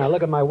 Al? Wait a minute.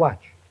 Look at my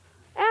watch.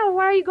 Al,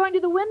 why are you going to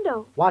the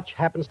window? Watch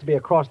happens to be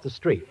across the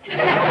street.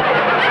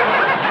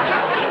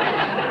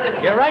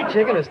 You're right,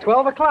 chicken. It's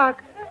 12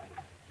 o'clock.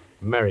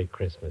 Merry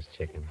Christmas,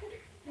 chicken.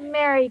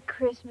 Merry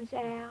Christmas,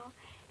 Al.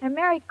 And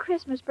Merry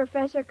Christmas,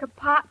 Professor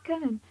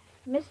Kropotkin and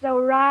Mrs.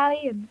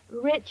 O'Reilly and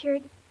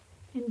Richard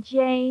and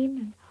Jane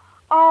and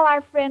all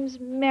our friends.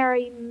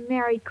 Merry,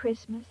 Merry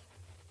Christmas.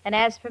 And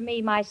as for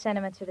me, my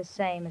sentiments are the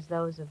same as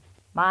those of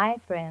my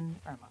friend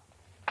Irma.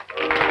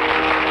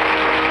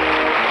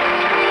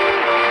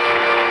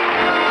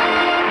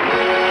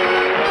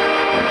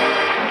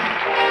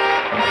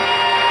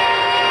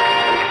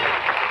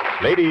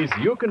 Ladies,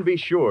 you can be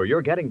sure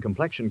you're getting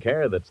complexion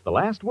care that's the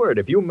last word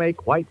if you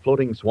make White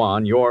Floating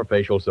Swan your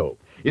facial soap.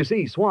 You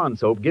see, Swan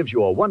soap gives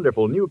you a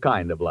wonderful new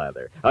kind of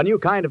lather. A new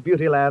kind of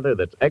beauty lather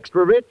that's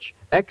extra rich,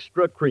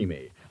 extra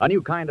creamy. A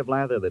new kind of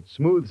lather that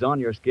smooths on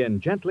your skin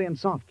gently and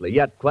softly,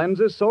 yet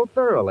cleanses so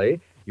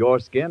thoroughly your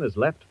skin is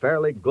left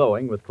fairly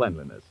glowing with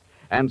cleanliness.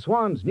 And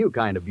Swan's new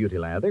kind of beauty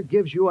lather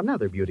gives you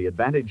another beauty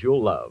advantage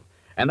you'll love.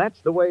 And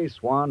that's the way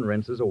Swan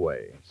rinses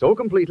away. So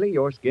completely,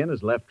 your skin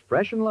is left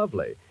fresh and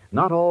lovely,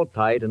 not all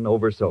tight and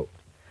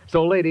over-soaped.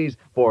 So, ladies,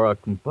 for a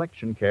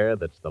complexion care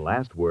that's the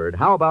last word,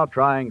 how about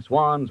trying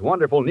Swan's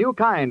wonderful new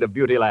kind of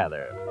beauty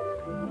lather?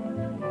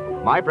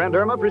 My Friend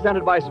Irma,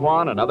 presented by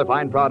Swan, another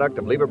fine product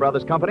of Lever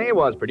Brothers Company,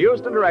 was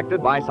produced and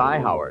directed by Cy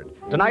Howard.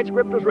 Tonight's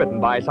script was written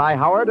by Cy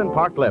Howard and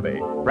Park Levy.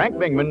 Frank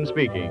Bingman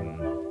speaking.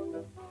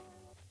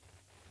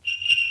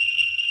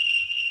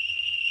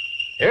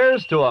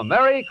 Here's to a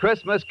Merry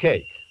Christmas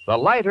cake, the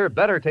lighter,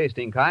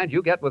 better-tasting kind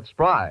you get with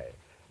Spry.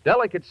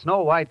 Delicate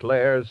snow-white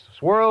layers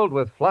swirled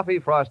with fluffy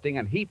frosting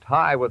and heaped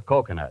high with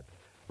coconut.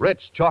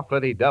 Rich,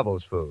 chocolatey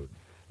devil's food.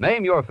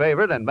 Name your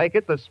favorite and make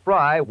it the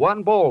Spry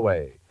one-bowl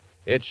way.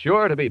 It's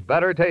sure to be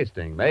better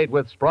tasting, made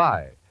with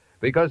Spry,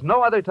 because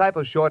no other type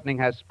of shortening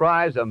has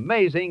Spry's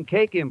amazing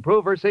cake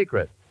improver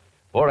secret.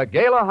 For a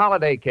gala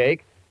holiday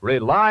cake,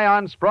 rely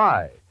on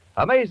Spry.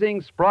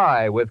 Amazing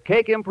Spry with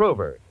cake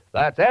improver.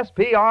 That's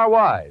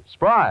S-P-R-Y,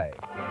 Spry.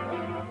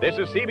 This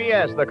is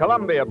CBS, the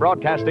Columbia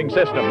Broadcasting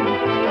System.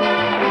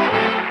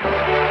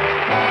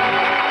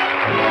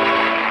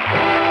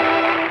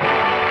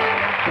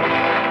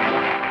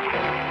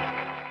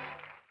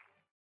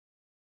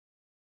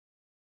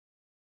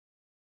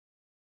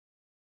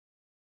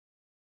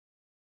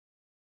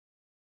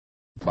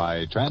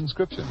 By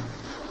transcription.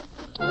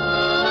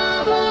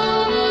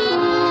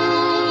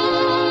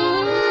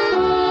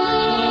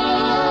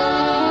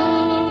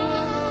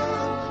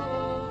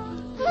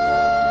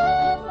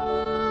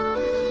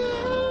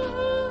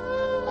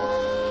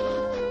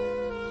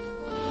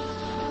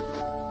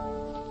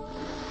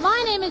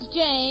 My name is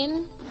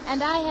Jane,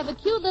 and I have a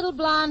cute little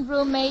blonde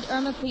roommate,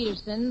 Irma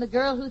Peterson, the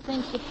girl who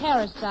thinks the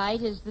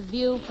parasite is the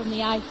view from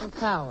the Eiffel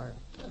Tower.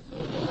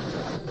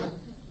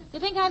 You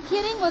think I'm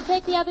kidding? Well,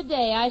 take the other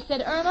day. I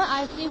said, Irma,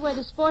 I see where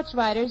the sports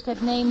writers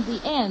have named the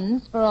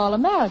N's for all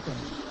Americans.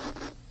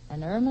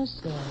 And Irma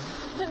said...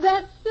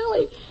 That's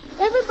silly.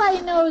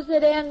 Everybody knows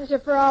that N's are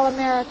for all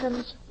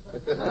Americans.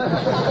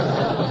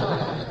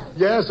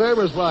 Yes,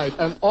 Irma's right.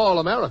 And all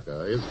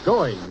America is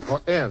going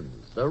for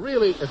N's. The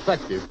really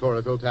effective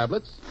Chlorotil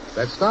tablets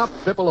that stop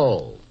triple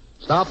O.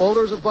 Stop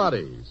odors of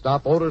body.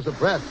 Stop odors of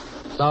breath.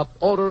 Stop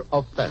odor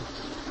of fence.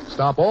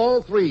 Stop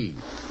all three.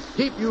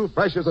 Keep you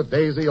fresh as a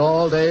daisy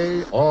all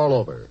day, all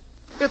over.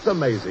 It's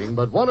amazing,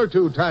 but 1 or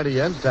 2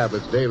 tiny N's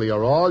tablets daily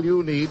are all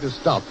you need to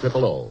stop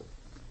triple O.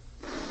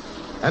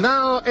 And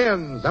now,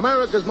 N's,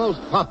 America's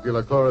most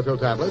popular Chlorotil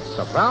tablets,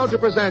 are proud to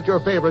present your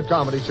favorite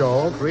comedy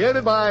show,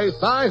 created by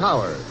Cy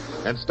Howard,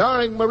 and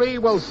starring Marie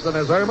Wilson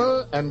as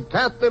Irma and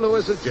Kathy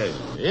Lewis as Jane,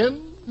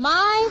 in...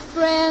 My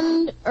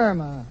Friend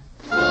Irma.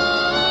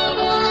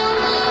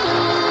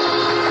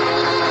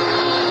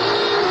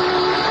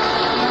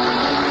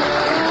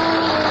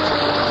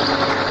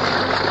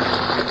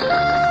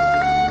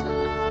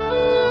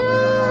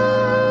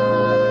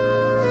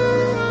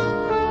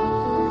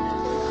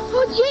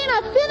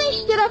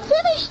 I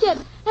finished it.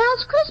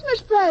 Al's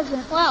Christmas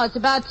present. Well, it's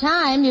about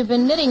time. You've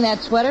been knitting that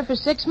sweater for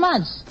 6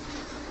 months.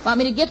 Want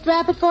me to gift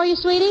wrap it for you,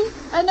 sweetie?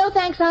 No,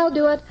 thanks. I'll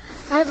do it.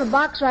 I have a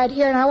box right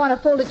here, and I want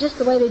to fold it just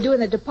the way they do in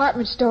the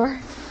department store.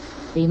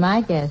 Be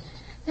my guest.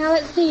 Now,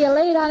 let's see. You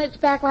lay it on its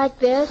back like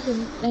this,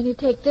 and then you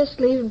take this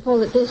sleeve and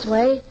fold it this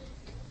way.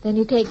 Then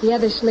you take the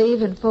other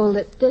sleeve and fold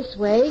it this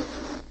way.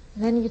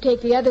 And then you take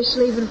the other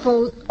sleeve and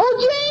fold...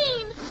 Oh,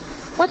 Jane!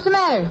 What's the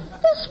matter?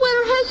 This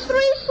sweater has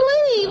 3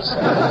 sleeves.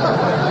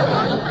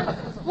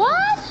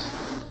 What?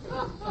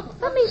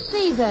 Let me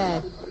see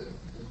that.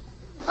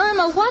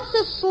 Irma, what's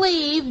a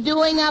sleeve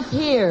doing up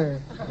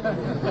here?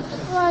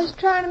 Well, I was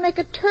trying to make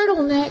a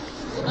turtleneck.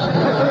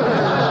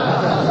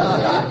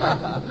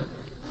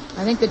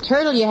 I think the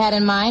turtle you had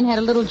in mind had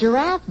a little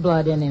giraffe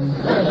blood in him.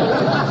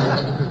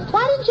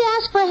 Why didn't you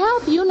ask for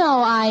help? You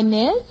know I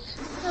knit.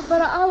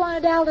 But I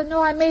wanted Al to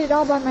know I made it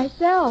all by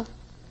myself.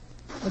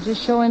 Well,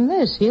 just show him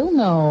this. He'll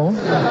know.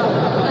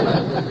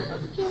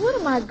 Gee, what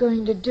am I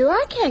going to do?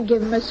 I can't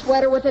give him a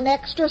sweater with an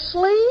extra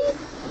sleeve.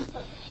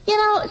 You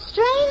know,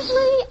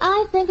 strangely,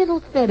 I think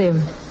it'll fit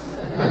him.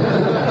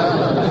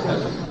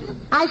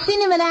 I've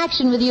seen him in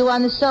action with you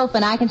on the sofa,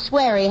 and I can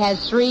swear he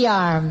has 3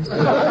 arms.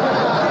 Please,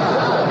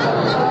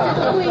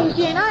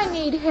 Jane, I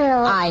need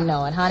help. I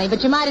know it, honey,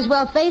 but you might as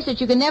well face it.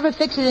 You can never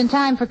fix it in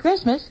time for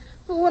Christmas.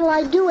 Well, what'll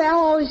I do? Al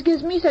always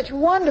gives me such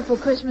wonderful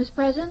Christmas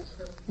presents.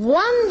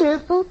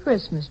 Wonderful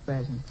Christmas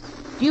presents.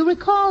 Do you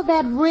recall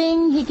that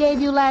ring he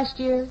gave you last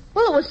year?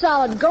 Well, it was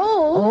solid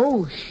gold.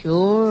 Oh,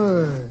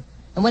 sure.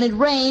 And when it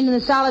rained and the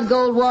solid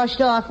gold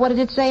washed off, what did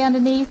it say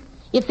underneath?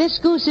 If this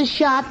goose is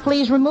shot,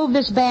 please remove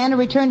this band and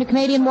return to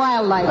Canadian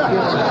Wildlife.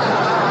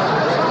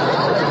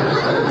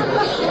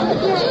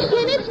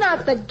 Jane, it's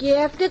not the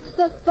gift, it's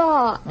the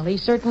thought. Well, he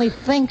certainly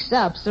thinks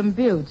up some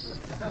buttes.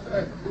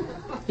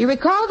 You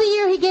recall the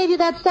year he gave you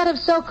that set of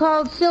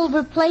so-called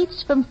silver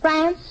plates from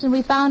France, and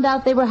we found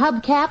out they were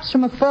hubcaps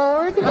from a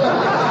Ford?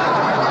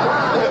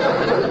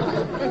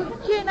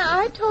 Jane,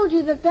 I told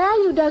you the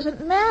value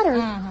doesn't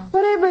matter.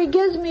 Whatever he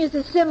gives me is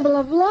a symbol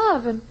of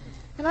love, and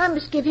I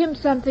must give him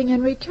something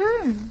in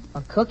return.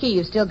 Well, Cookie,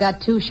 you've still got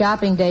 2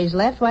 shopping days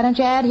left. Why don't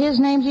you add his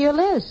name to your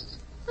list?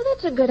 Well,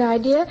 that's a good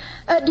idea.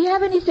 Do you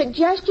have any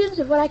suggestions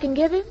of what I can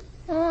give him?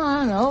 Oh, I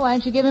don't know. Why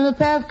don't you give him a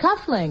pair of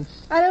cufflinks?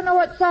 I don't know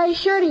what size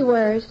shirt he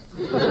wears.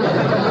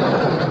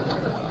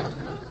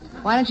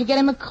 Why don't you get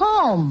him a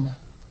comb?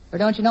 Or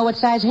don't you know what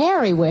size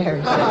hair he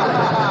wears?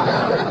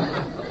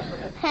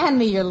 Hand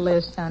me your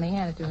list, honey.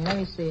 Hand it to me. Let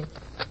me see it.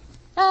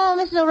 Oh,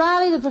 Mrs.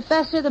 O'Reilly, the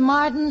professor, the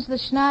Martins, the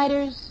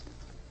Schneiders.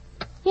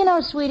 You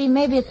know, sweetie,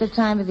 maybe it's the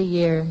time of the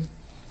year,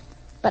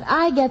 but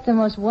I get the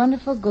most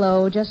wonderful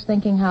glow just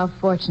thinking how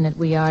fortunate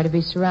we are to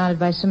be surrounded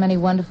by so many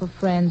wonderful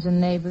friends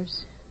and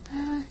neighbors.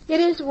 It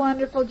is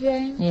wonderful,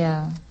 Jane.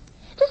 Yeah.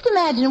 Just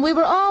imagine, we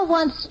were all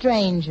once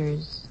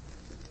strangers.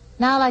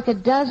 Now, like a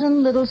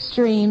dozen little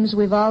streams,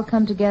 we've all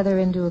come together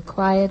into a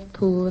quiet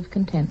pool of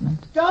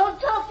contentment. Don't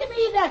talk to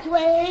me that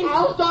way.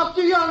 I'll talk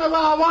to you the way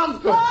I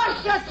want to.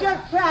 Oh, shut your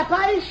trap.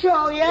 I'll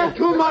show you.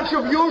 Too much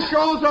of you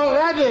shows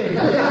already.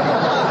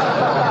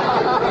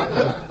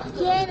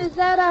 Jane, is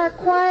that our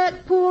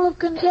quiet pool of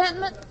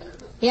contentment?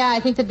 Yeah, I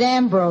think the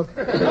dam broke.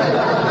 The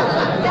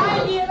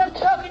idea of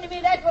talking to me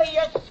that way,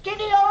 you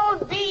skinny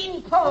old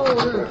beanpole.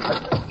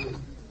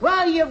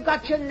 Well, you've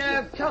got your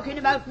nerve talking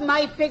about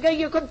my figure.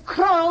 You could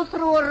crawl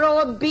through a row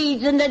of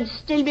beads and there'd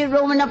still be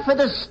room enough for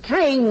the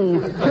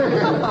string.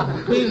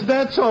 Is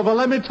that so? Well,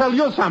 let me tell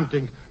you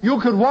something.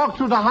 You could walk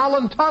through the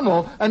Holland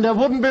Tunnel and there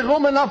wouldn't be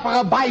room enough for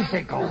a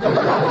bicycle.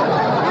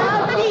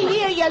 Now, see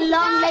here, you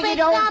long-legged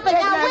old... Stop it.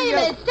 Now, wait a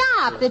minute.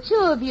 Stop, the 2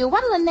 of you.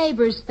 What'll the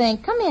neighbors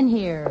think? Come in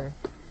here.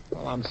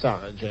 Well, I'm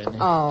sorry, Janie.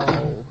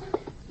 Oh,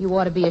 you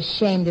ought to be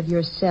ashamed of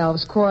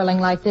yourselves,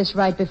 quarreling like this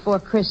right before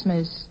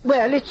Christmas.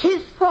 Well, it's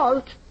his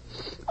fault.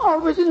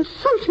 Always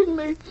insulting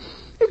me.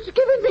 It's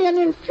given me an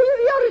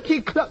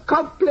inferiority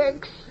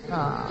complex.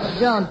 Oh,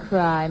 don't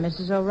cry,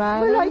 Mrs.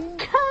 O'Reilly. Well, I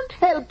can't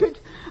help it.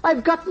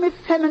 I've got my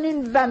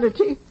feminine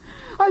vanity.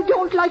 I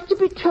don't like to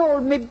be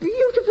told my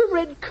beautiful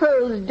red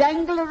curls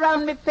dangle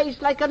around my face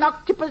like an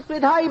octopus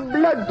with high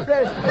blood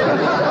pressure.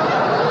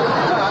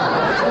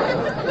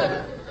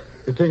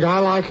 You think I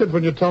like it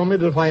when you tell me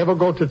that if I ever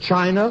go to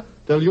China,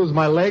 they'll use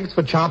my legs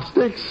for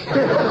chopsticks?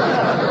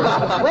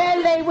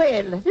 Well, they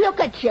will. Look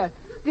at you.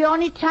 The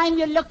only time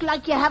you look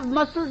like you have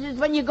muscles is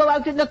when you go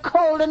out in the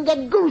cold and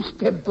get goose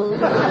pimples.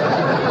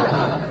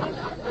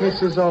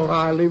 Mrs.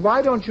 O'Reilly,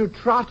 why don't you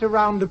trot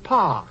around the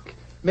park?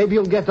 Maybe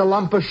you'll get a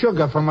lump of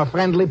sugar from a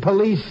friendly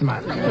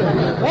policeman.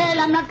 Well,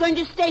 I'm not going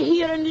to stay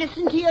here and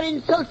listen to your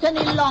insults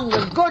any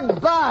longer.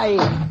 Goodbye.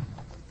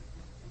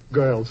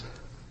 Girls,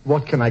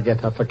 what can I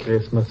get her for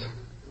Christmas?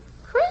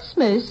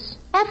 Christmas?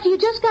 After you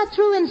just got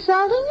through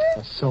insulting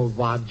her? So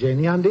what,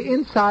 Jenny? On the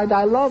inside,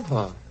 I love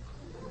her.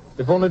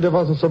 If only there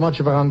wasn't so much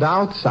of her on the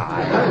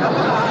outside.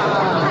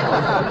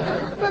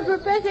 But,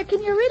 Professor,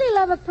 can you really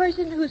love a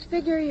person whose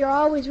figure you're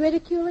always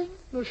ridiculing?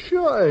 Well,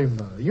 sure,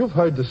 Emma. You've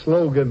heard the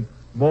slogan,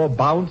 more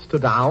bounce to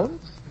the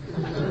ounce.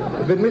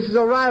 But, Mrs.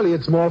 O'Reilly,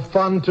 it's more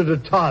fun to the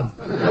ton.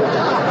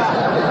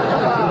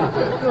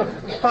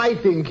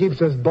 Fighting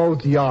keeps us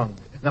both young.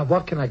 Now,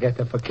 what can I get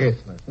her for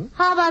Christmas?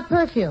 How about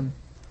perfume?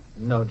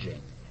 No,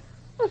 Jane.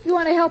 Well, if you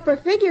want to help her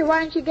figure, why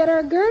don't you get her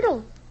a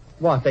girdle?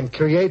 What, and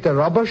create a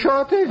rubber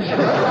shortage?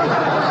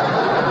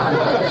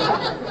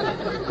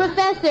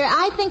 Professor,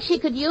 I think she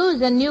could use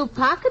a new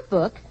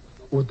pocketbook.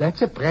 Oh,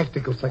 that's a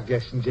practical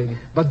suggestion, Jenny.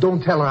 But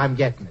don't tell her I'm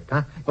getting it,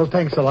 huh? Well,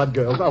 thanks a lot,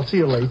 girls. I'll see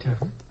you later.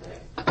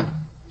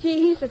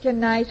 Gee, he's such a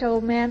nice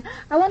old man.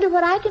 I wonder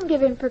what I can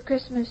give him for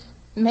Christmas.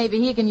 Maybe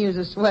he can use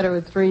a sweater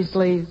with 3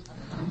 sleeves.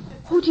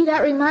 Oh, gee,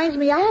 that reminds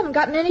me. I haven't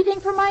gotten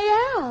anything for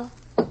my Al.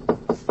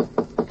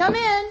 Come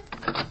in.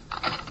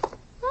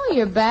 Oh,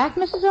 you're back,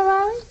 Mrs.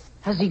 O'Reilly?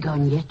 Has he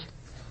gone yet?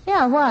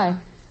 Yeah, why?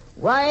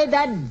 Why,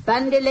 that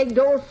bandy-legged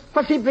old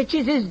fussy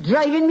bitches is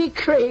driving me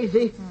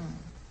crazy.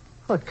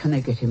 What can I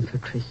get him for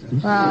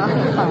Christmas?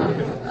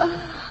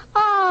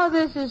 Oh,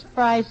 this is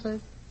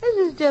priceless. This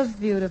is just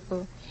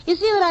beautiful. You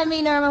see what I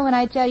mean, Irma, when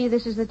I tell you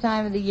this is the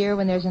time of the year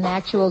when there's an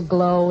actual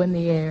glow in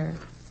the air?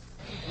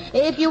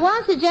 If you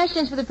want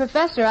suggestions for the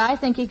professor, I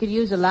think he could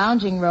use a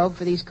lounging robe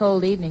for these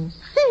cold evenings.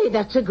 Say,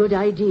 that's a good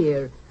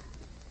idea.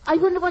 I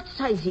wonder what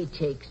size he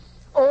takes.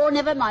 Oh,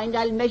 never mind.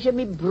 I'll measure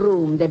me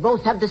broom. They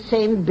both have the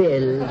same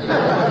bill.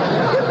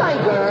 Goodbye,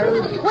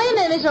 girls. Wait a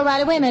minute, Miss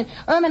O'Reilly. Wait a minute.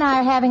 Irma and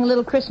I are having a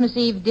little Christmas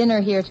Eve dinner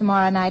here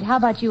tomorrow night. How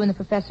about you and the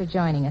professor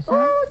joining us,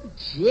 huh? Oh,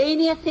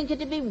 Janie, I think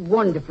it'd be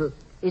wonderful.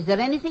 Is there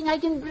anything I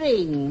can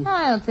bring?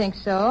 I don't think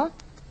so.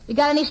 You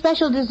got any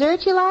special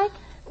dessert you like?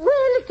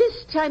 Well, at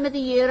this time of the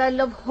year, I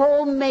love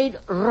homemade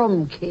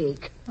rum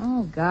cake.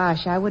 Oh,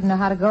 gosh, I wouldn't know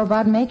how to go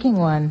about making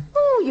one.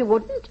 Oh, you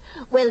wouldn't?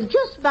 Well,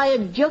 just buy a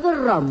jug of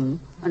rum,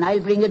 and I'll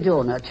bring a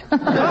donut.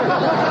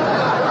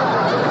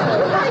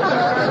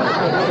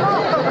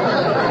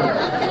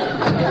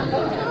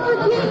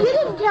 You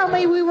didn't tell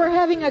me we were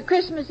having a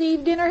Christmas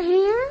Eve dinner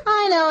here.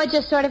 I know, it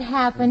just sort of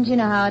happened. You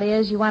know how it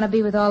is. You want to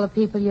be with all the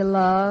people you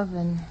love,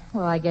 and,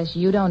 well, I guess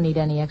you don't need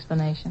any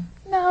explanation.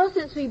 No,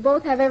 since we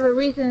both have every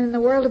reason in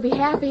the world to be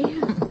happy.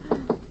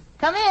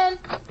 Come in.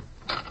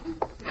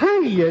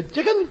 Hey,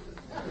 chicken.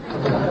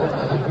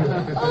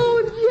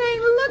 Oh,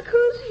 Jane, look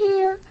who's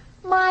here.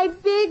 My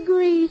big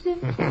reason.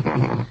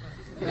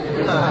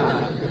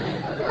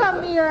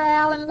 Come here,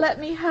 Al, and let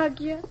me hug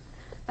you.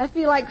 I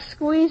feel like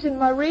squeezing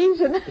my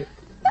reason.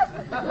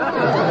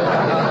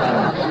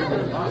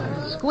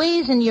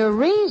 Squeezing your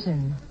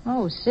reason?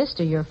 Oh,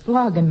 sister, you're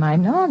flogging my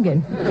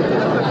noggin.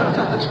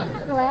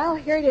 Well, Al,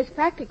 here it is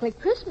practically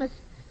Christmas.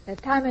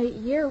 That time of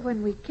year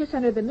when we kiss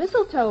under the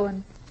mistletoe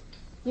and,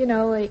 you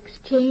know,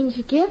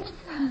 exchange gifts.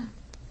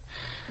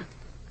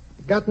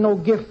 Got no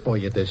gift for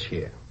you this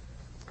year.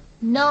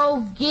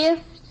 No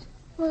gift?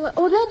 Well,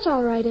 oh, that's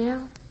all right,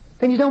 Al.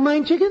 Then you don't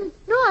mind, chicken?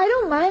 No, I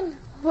don't mind.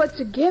 What's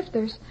a gift?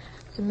 There's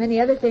so many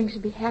other things to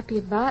be happy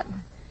about.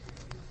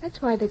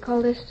 That's why they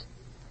call this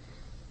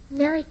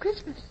Merry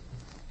Christmas.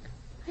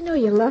 I know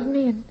you love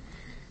me, and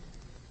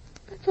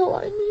that's all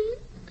I need.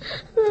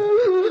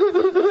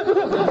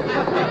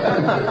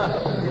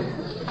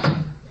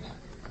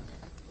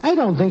 I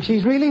don't think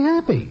she's really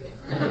happy.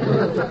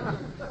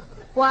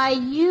 Why,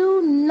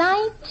 you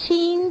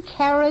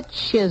 19-carat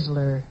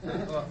chiseler.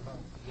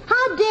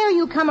 How dare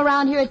you come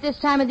around here at this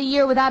time of the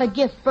year without a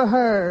gift for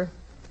her?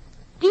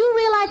 Do you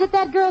realize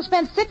that girl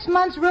spent 6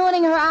 months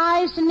ruining her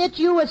eyes to knit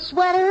you a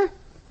sweater?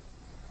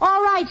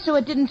 All right, so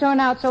it didn't turn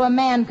out so a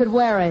man could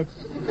wear it.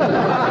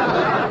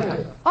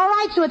 All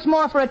right, so it's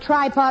more for a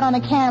tripod on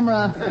a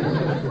camera.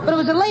 But it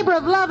was a labor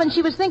of love, and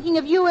she was thinking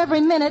of you every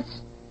minute.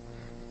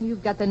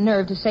 You've got the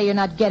nerve to say you're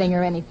not getting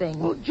her anything.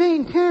 Well,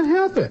 Jane can't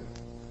help it.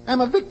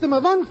 I'm a victim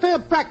of unfair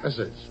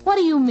practices. What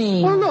do you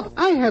mean? Well, look,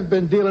 I have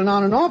been dealing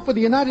on and off with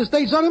the United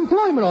States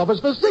Unemployment Office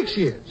for 6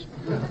 years.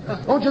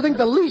 Don't you think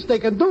the least they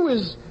can do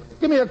is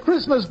give me a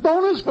Christmas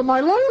bonus for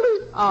my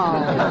loyalty?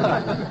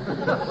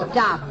 Oh,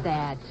 stop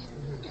that.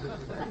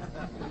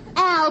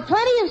 Al,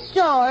 plenty of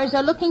stores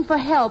are looking for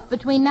help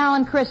between now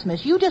and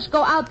Christmas. You just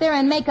go out there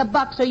and make a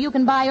buck so you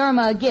can buy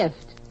Irma a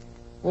gift.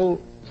 Well,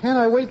 can't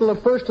I wait till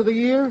the first of the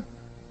year?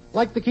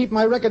 Like to keep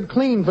my record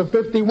clean for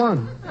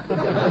 51.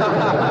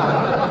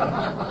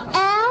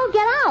 Al,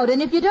 get out.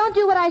 And if you don't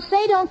do what I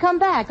say, don't come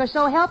back. Or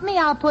so help me,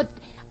 I'll put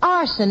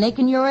arsenic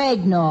in your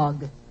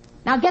eggnog.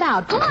 Now get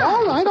out. Come on.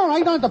 All right.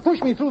 You don't have to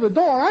push me through the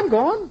door. I'm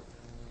going.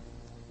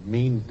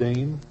 Mean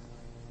dame.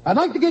 I'd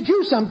like to get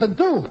you something,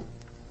 too.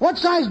 What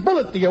size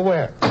bullet do you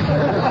wear?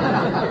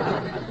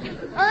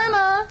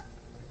 Irma.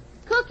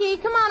 Cookie,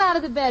 come on out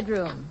of the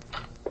bedroom.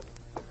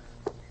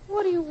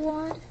 What do you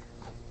want?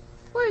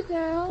 Where's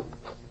Al?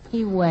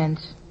 He went.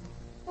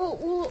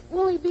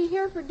 Will he be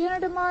here for dinner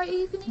tomorrow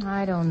evening?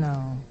 I don't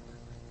know.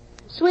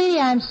 Sweetie,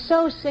 I'm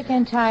so sick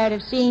and tired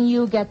of seeing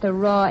you get the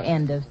raw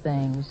end of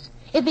things.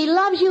 If he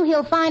loves you,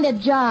 he'll find a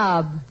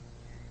job.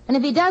 And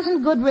if he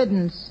doesn't, good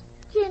riddance.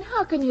 Jane,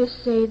 how can you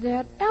say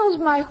that? Al's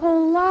my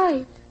whole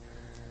life.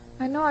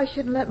 I know I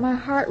shouldn't let my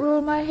heart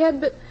rule my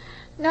head, but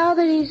now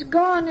that he's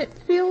gone, it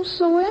feels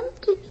so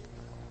empty.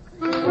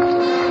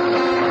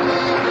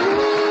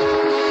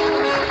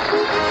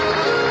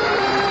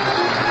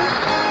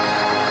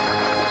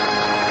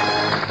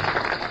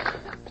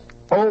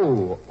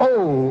 O.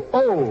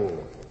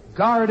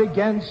 Guard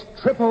against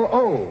triple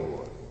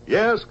O.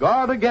 Yes,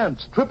 guard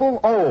against triple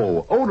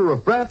O. Odor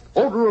of breath,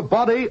 odor of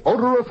body,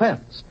 odor of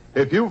fence.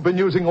 If you've been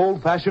using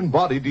old-fashioned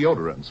body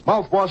deodorants,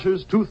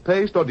 mouthwashes,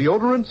 toothpaste, or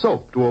deodorant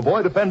soap to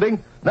avoid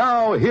offending,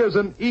 now here's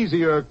an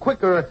easier,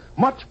 quicker,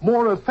 much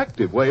more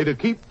effective way to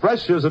keep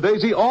fresh as a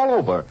daisy all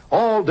over,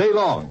 all day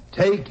long.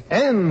 Take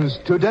N's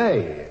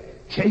today.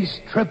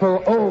 Chase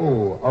triple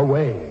O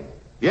away.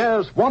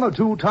 Yes, 1 or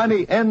 2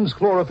 tiny N's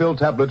chlorophyll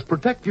tablets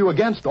protect you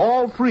against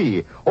all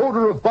three.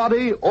 Odor of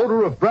body,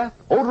 odor of breath,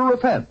 odor of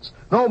fence.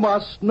 No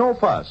muss, no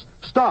fuss.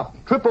 Stop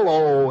triple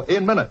O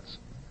in minutes.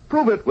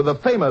 Prove it with the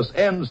famous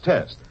N's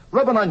test.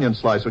 Rub an onion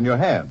slice on your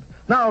hand.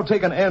 Now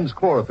take an N's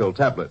chlorophyll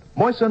tablet.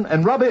 Moisten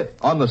and rub it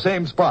on the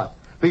same spot.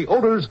 The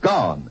odor's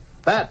gone.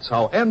 That's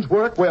how N's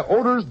work, where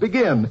odors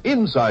begin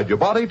inside your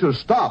body to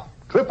stop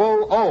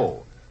triple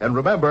O. And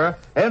remember,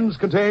 N's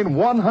contain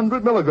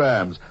 100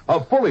 milligrams,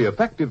 a fully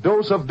effective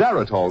dose of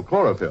Daratol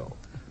chlorophyll.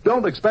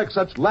 Don't expect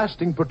such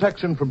lasting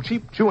protection from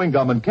cheap chewing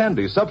gum and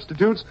candy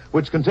substitutes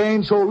which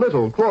contain so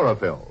little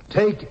chlorophyll.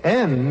 Take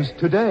N's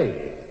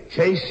today.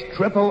 Chase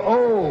triple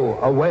O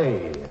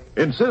away.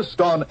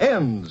 Insist on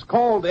N's,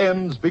 called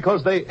N's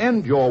because they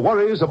end your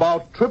worries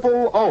about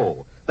triple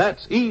O.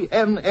 That's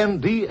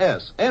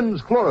ENNDS,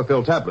 N's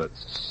chlorophyll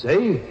tablets.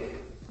 Safe.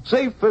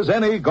 Safe as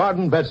any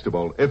garden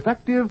vegetable.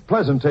 Effective,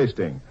 pleasant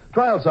tasting.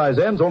 Trial size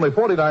N's only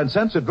 49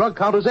 cents at drug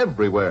counters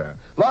everywhere.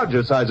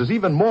 Larger sizes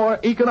even more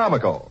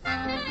economical.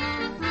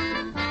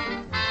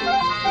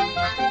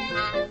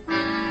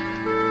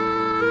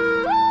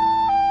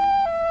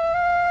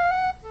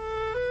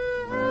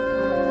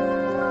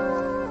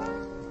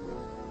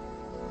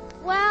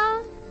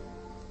 Well,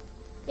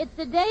 it's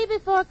the day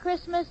before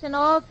Christmas, and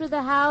all through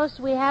the house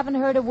we haven't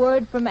heard a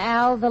word from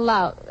Al the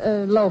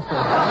loafer.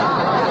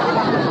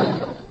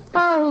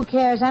 Oh, who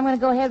cares? I'm going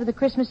to go ahead with the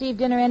Christmas Eve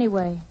dinner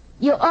anyway.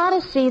 You ought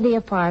to see the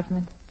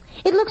apartment.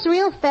 It looks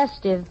real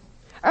festive.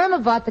 Irma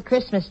bought the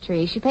Christmas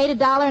tree. She paid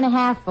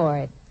 $1.50 for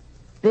it.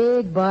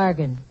 Big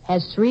bargain.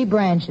 Has 3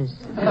 branches.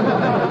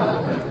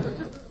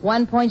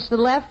 One points to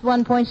the left,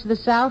 one points to the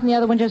south, and the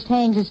other one just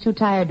hangs. It's too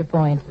tired to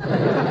point.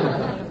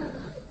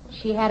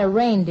 She had a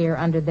reindeer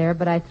under there,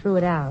 but I threw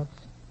it out.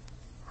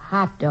 A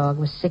hot dog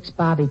with 6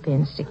 bobby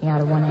pins sticking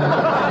out of one end.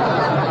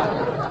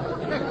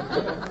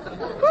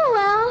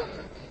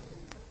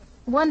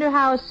 Wonder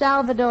how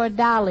Salvador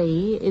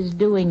Dali is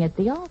doing at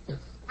the office.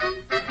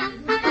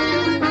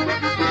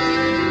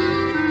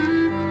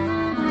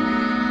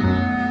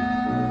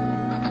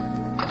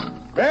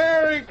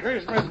 Merry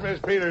Christmas, Miss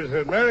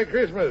Peterson. Merry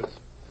Christmas.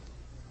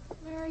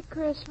 Merry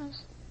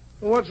Christmas.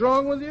 What's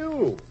wrong with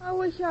you? I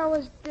wish I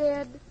was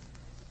dead.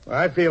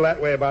 I feel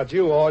that way about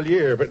you all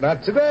year, but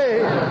not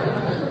today.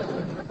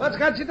 What's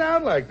got you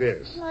down like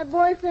this? My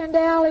boyfriend,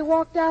 Al, he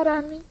walked out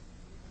on me.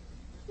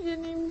 He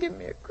didn't even give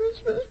me a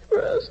Christmas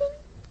present.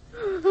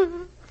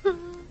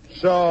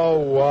 So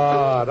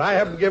what? I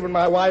haven't given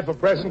my wife a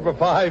present for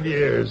 5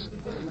 years.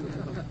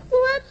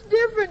 Well, that's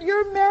different.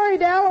 You're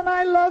married, Al, and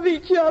I love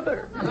each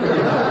other.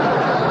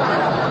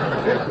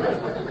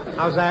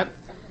 How's that?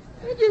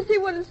 Can't you see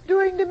what it's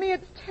doing to me?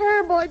 It's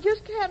terrible. I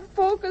just can't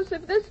focus.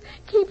 If this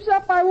keeps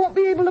up, I won't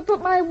be able to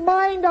put my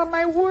mind on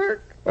my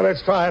work. Well,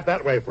 let's try it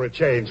that way for a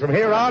change. From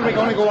here on, we're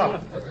going to go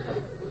up.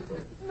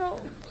 No.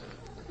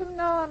 From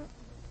now on,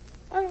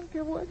 I don't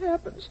care what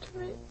happens to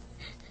me.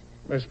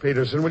 Miss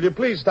Peterson, will you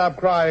please stop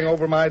crying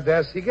over my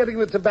desk? You're getting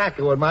the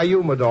tobacco in my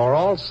humidor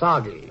all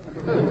soggy.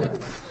 I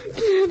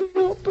can't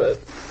help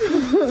it.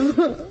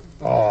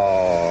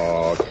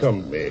 Oh,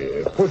 come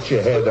here. Put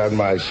your head on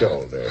my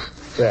shoulder.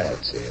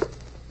 That's it.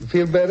 You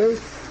feel better?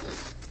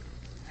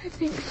 I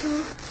think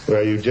so.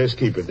 Well, you just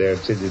keep it there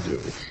until you do.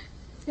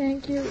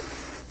 Thank you.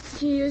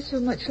 Gee, you're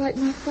so much like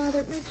my father.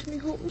 It makes me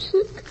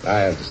homesick.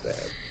 I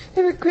understand.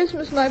 Every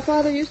Christmas, my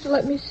father used to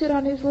let me sit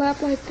on his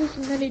lap like this,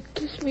 and then he'd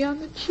kiss me on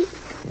the cheek.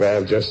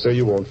 Well, just so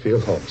you won't feel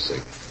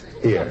homesick.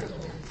 Here.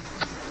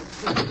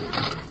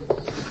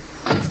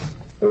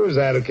 Who was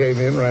that who came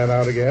in, ran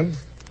out again?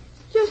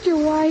 Just your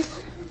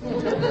wife. My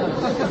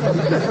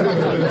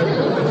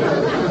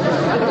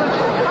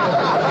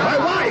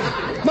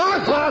wife!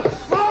 Martha!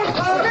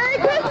 Martha! Merry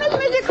Christmas,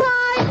 Mr.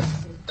 Clyde!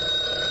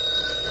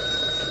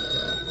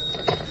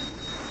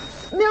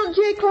 Milt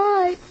J.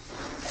 Clyde.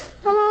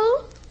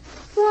 Hello?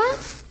 What?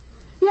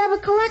 You have a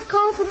collect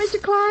call for Mr.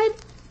 Clyde?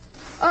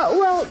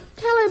 Well,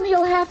 tell him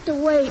he'll have to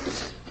wait.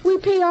 We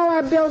pay all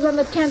our bills on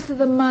the 10th of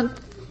the month.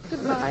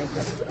 Goodbye.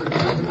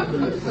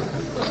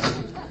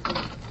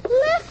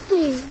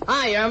 Lefty!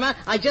 Hi, Irma.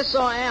 I just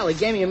saw Al. He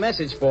gave me a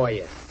message for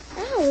you.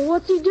 Al,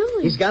 what's he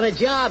doing? He's got a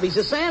job. He's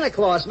a Santa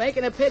Claus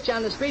making a pitch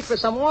on the street for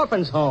some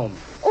orphans' home.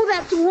 Oh,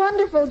 that's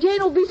wonderful.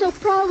 Jane will be so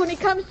proud when he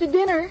comes to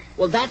dinner.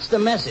 Well, that's the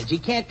message. He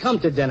can't come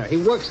to dinner. He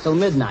works till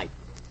midnight.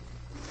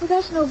 Well,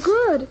 that's no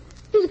good.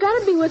 He's got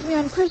to be with me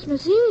on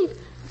Christmas Eve.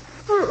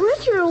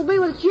 Richard will be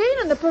with Jane,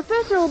 and the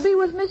professor will be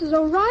with Mrs.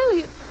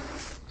 O'Reilly.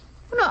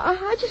 No,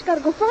 I just got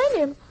to go find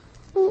him.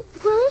 Well,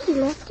 where is he,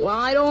 Lefty? Well,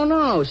 I don't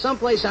know.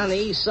 Someplace on the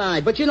east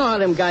side. But you know how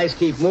them guys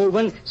keep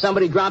moving.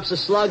 Somebody drops a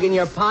slug in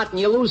your pot, and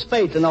you lose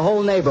faith in the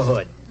whole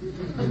neighborhood.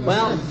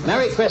 Well,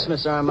 Merry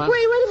Christmas, Irma.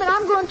 Wait a minute.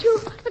 I'm going too.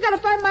 I got to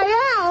find my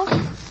Al.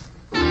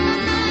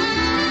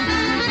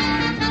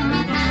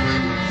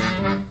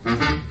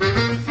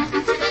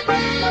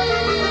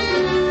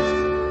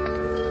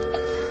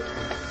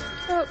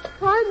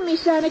 Pardon me,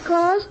 Santa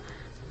Claus.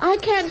 I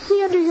can't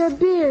see under your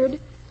beard.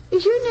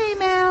 Is your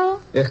name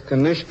Al? Ich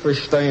kann nicht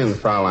verstehen,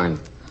 Fräulein.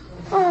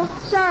 Oh,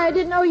 sorry. I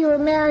didn't know you were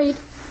married.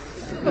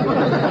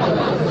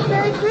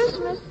 Merry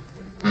Christmas.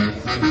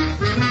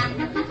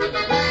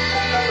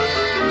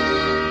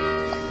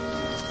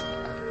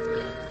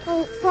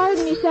 Oh,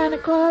 pardon me, Santa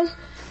Claus.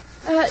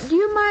 Do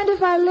you mind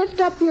if I lift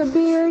up your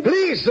beard?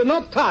 Please, do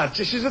not touch.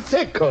 She's a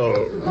tickle.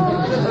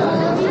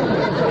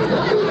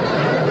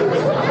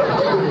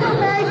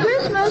 Merry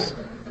Christmas.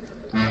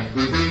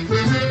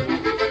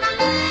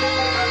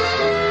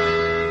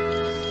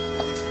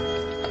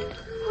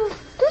 Oh,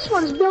 this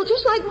one's built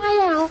just like my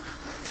Al.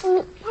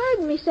 Oh,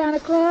 pardon me, Santa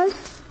Claus.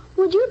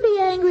 Would you be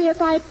angry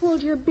if I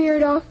pulled your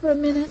beard off for a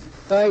minute?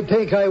 I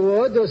think I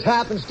would. This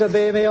happens to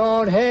be my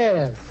own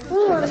hair.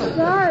 Oh, I'm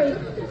sorry.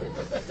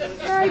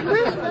 Merry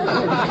Christmas.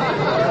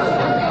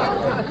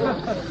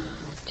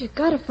 You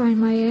gotta find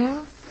my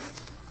Al.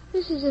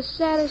 This is the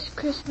saddest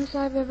Christmas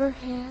I've ever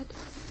had.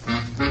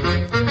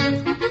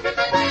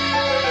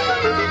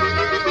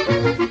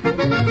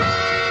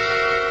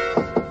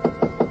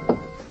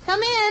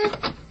 Come in.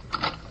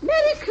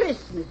 Merry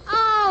Christmas.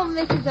 Oh,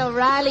 Mrs.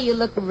 O'Reilly, you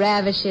look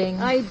ravishing.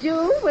 I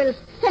do? Well,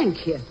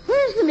 thank you.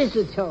 Where's the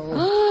mistletoe?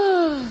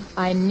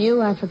 I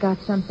knew I forgot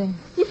something.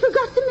 You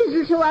forgot the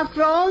mistletoe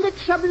after all the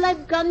trouble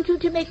I've gone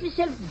to make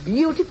myself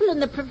beautiful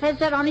and the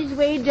professor on his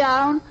way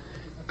down.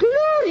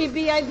 Glory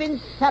be, I've been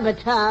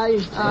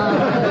sabotaged.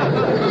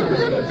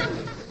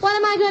 What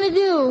am I going to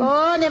do?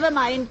 Oh, never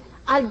mind.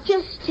 I'll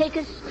just take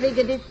a sprig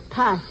of this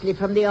parsley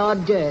from the hors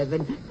d'oeuvre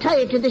and tie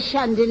it to the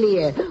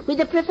chandelier. With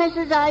the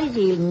professor's eyes,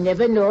 he'll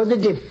never know the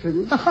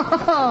difference.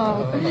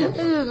 Oh,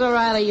 Mrs.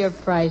 O'Reilly, you're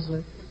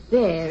priceless.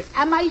 There.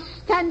 Am I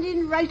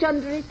standing right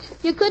under it?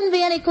 You couldn't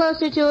be any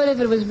closer to it if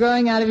it was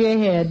growing out of your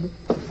head.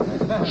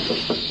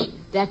 Shh.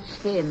 That's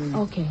him.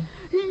 Okay.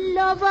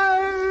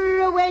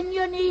 Lover, when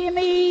you're near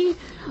me,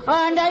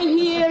 and I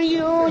hear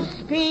you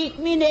speak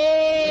me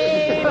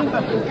name.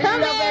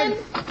 Come in.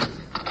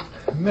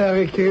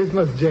 Merry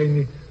Christmas,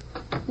 Janie.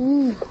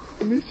 Ooh,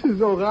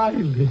 Mrs.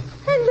 O'Reilly.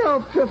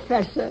 Hello,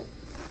 Professor.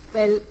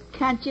 Well,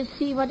 can't you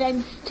see what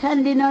I'm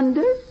standing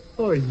under?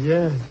 Oh,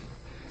 yes.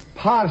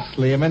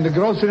 Parsley, and when the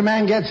grocery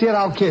man gets here,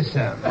 I'll kiss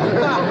him. Oh,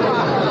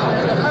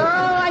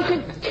 I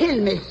could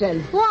kill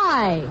myself.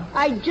 Why?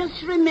 I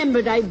just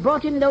remembered I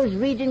bought him those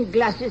reading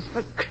glasses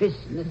for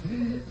Christmas.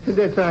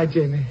 That's right,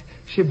 Janie.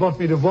 She bought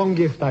me the one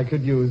gift I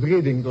could use,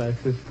 reading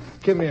glasses.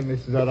 Come here,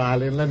 Mrs.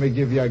 O'Reilly, and let me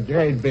give you a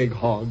great big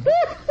hug.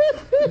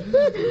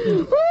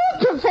 Oh,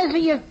 Professor,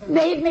 you've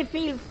made me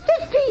feel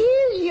 50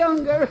 years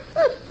younger.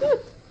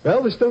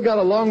 Well, we still got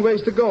a long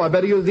ways to go. I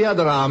better use the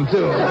other arm,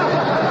 too.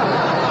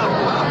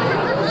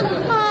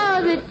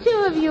 Oh, the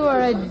two of you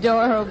are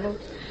adorable.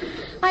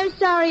 I'm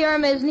sorry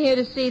Irma isn't here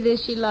to see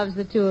this. She loves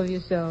the two of you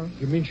so.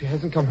 You mean she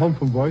hasn't come home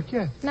from work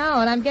yet? No,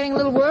 and I'm getting a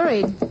little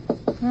worried.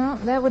 Well,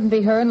 that wouldn't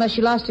be her unless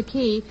she lost a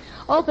key.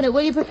 Open it,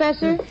 will you,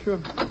 Professor? Sure.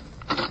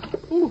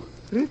 Ooh,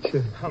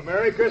 Richard. Oh,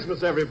 Merry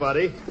Christmas,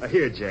 everybody.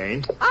 Here,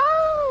 Jane.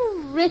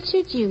 Oh,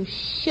 Richard, you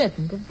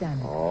shouldn't have done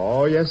it.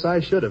 Oh, yes, I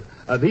should have.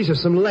 These are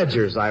some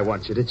ledgers I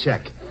want you to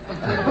check.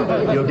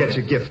 You'll get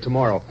your gift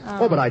tomorrow.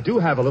 Oh, but I do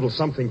have a little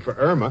something for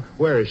Irma.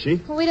 Where is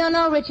she? We don't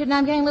know, Richard, and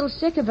I'm getting a little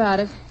sick about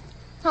it.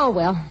 Oh,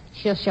 well,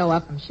 she'll show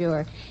up, I'm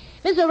sure.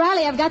 Miss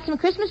O'Reilly, I've got some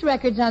Christmas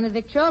records on the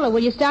Victrola.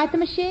 Will you start the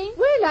machine?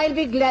 Well, I'll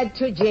be glad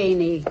to,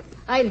 Janie.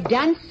 I'll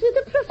dance with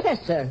the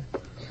professor.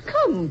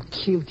 Come,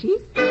 cutie.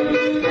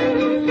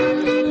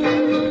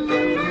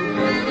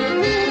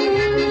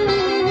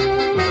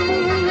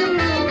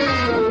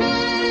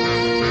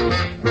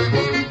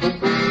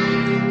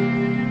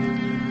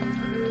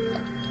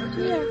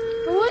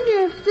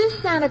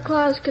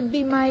 Claus could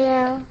be my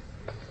Al.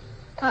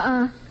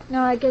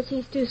 No, I guess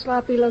he's too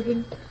sloppy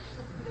looking.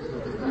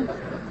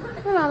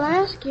 Well, I'll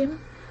ask him.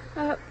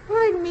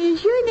 Pardon me,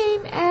 is your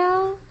name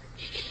Al?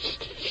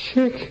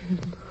 Chicken.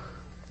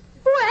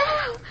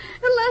 Well,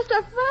 at last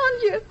I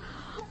found you.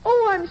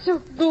 Oh, I'm so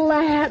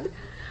glad.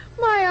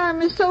 My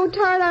arm is so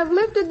tired I've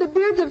lifted the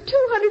beards of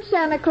 200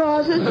 Santa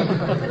Clauses.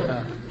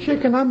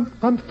 Chicken,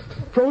 I'm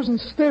frozen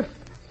stiff.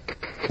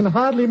 Can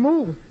hardly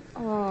move.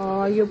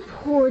 Oh, you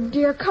poor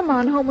dear. Come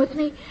on home with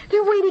me.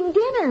 They're waiting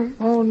dinner.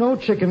 Oh, no,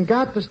 Chicken.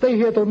 Got to stay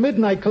here till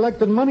midnight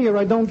collecting money or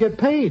I don't get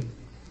paid.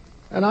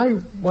 And I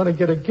want to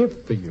get a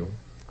gift for you.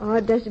 Oh,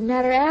 it doesn't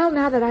matter, Al,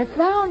 now that I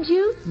found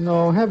you.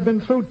 No, have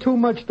been through too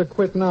much to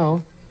quit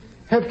now.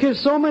 Have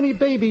kissed so many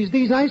babies,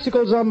 these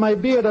icicles on my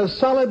beard are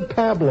solid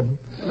pablum.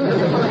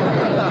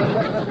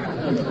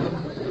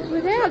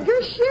 But Al,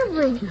 you're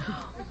shivering.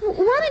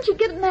 Why don't you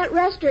get in that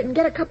restaurant and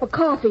get a cup of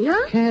coffee,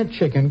 huh? Can't,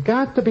 Chicken.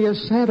 Got to be a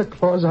Santa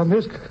Claus on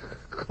this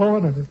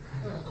corner.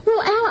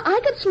 Well, Al, I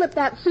could slip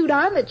that suit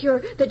on that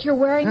you're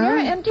wearing there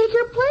and take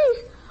your place.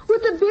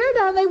 With the beard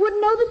on, they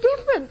wouldn't know the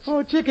difference.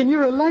 Oh, Chicken,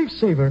 you're a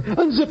lifesaver.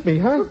 Unzip me,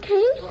 huh?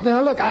 Okay.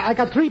 Now, look, I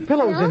got 3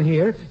 pillows in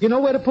here. You know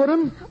where to put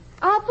them?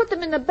 I'll put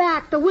them in the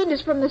back. The wind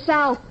is from the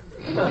south.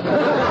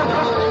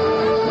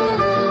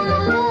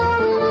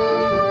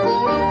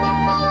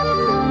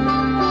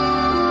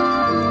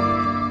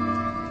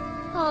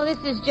 Oh,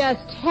 this is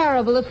just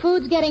terrible. The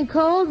food's getting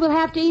cold. We'll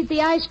have to eat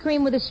the ice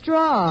cream with a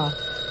straw.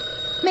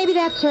 Maybe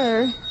that's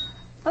her.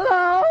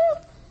 Hello?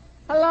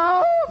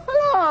 Hello?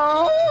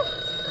 Hello?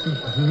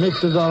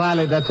 Mrs.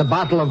 O'Reilly, that's a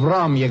bottle of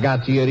rum you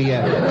got to your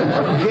ear.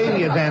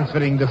 Janie is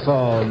answering the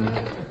phone.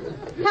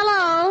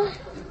 Hello?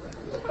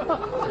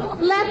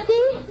 Lefty?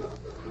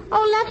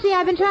 Oh, Lefty,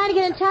 I've been trying to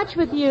get in touch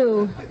with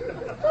you.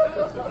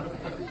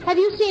 Have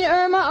you seen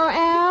Irma or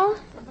Al?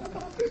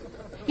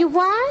 You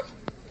what?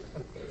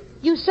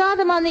 You saw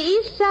them on the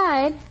east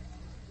side?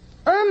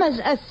 Irma's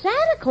a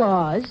Santa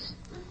Claus?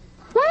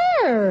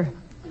 Where?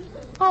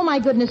 Oh, my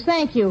goodness,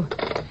 thank you.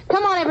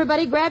 Come on,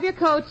 everybody, grab your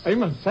coats.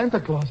 Irma, Santa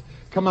Claus.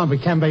 Come on, we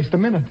can't waste a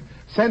minute.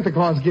 Santa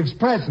Claus gives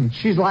presents.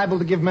 She's liable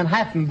to give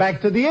Manhattan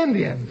back to the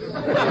Indians.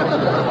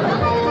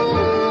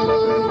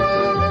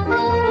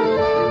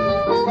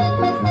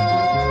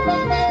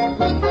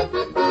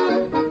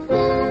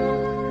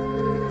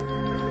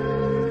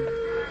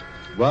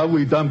 Well,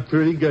 we done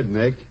pretty good,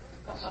 Nick.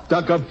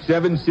 Stuck up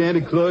 7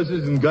 Santa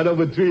Clauses and got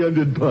over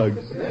 300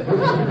 bugs.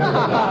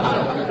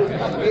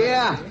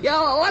 Yeah,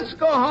 let's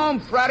go home,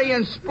 Freddie,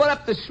 and split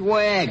up the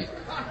swag.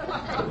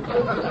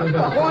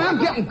 Boy, I'm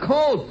getting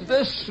cold.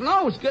 The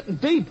snow's getting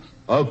deep.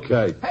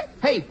 Okay.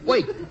 Hey,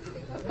 wait.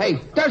 Hey,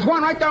 there's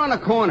one right there in the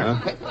corner.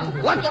 Hey,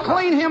 let's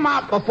clean him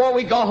out before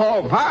we go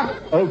home, huh?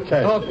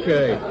 Okay.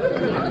 Okay.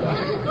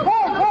 Ho,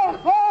 ho,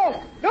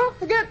 ho! Don't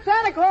forget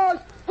Santa Claus!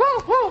 Ho,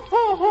 ho,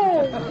 ho,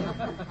 ho!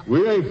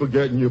 We ain't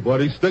forgetting you,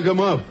 buddy. Stick 'em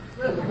up.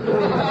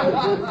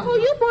 Oh,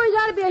 you boys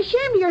ought to be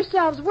ashamed of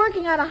yourselves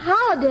working on a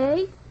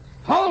holiday.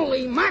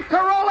 Holy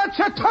mackerel, it's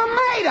a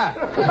tomato!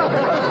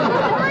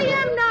 I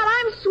am not.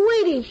 I'm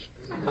Swedish.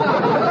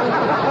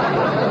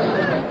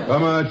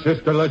 Come on,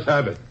 sister, let's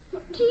have it.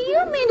 Do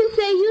you mean to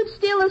say you'd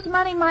steal this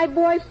money my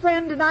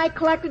boyfriend and I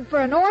collected for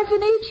an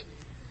orphanage?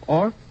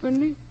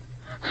 Orphanage?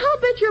 I'll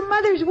bet your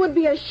mothers would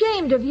be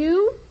ashamed of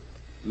you.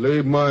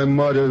 Leave my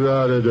mother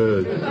out of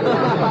this.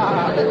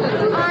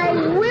 I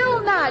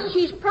will not.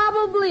 She's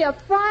probably a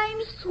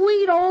fine,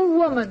 sweet old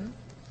woman.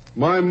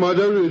 My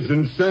mother is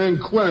in San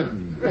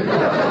Quentin. What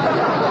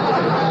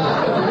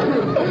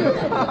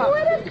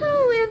a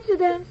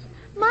coincidence.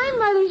 My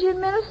mother's in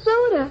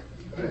Minnesota.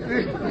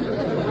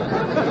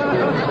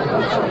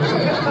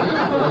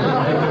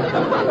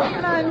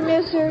 I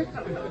miss her.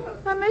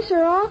 I miss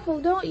her awful,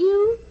 don't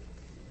you?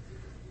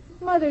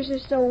 Mothers are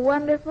so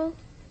wonderful.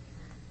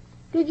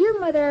 Did your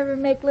mother ever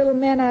make little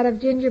men out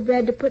of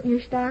gingerbread to put in your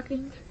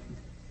stockings?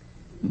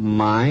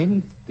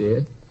 Mine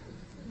did.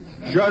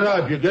 Shut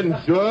up, you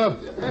didn't, sir.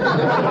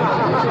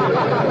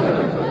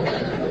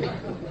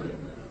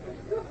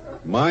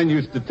 Mine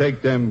used to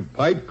take them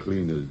pipe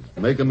cleaners,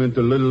 make them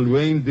into little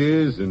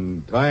reindeers,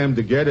 and tie them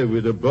together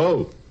with a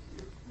bow.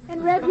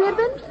 And red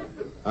ribbons?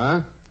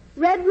 Huh?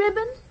 Red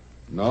ribbons?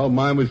 No,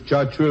 mine was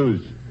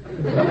chartreuse.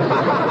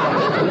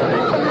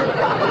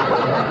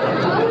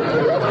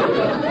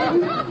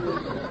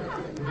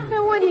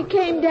 And when you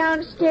came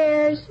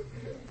downstairs,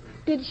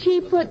 did she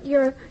put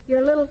your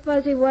little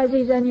fuzzy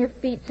wuzzies on your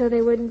feet so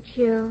they wouldn't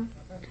chill?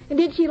 And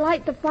did she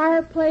light the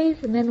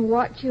fireplace and then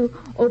watch you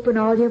open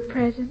all your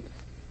presents?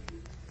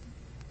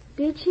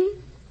 Did she?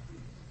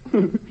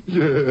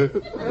 Yeah.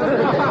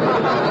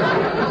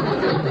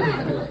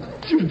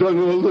 She's done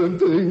all them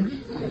things.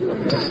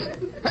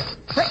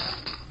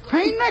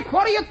 Hey, Nick,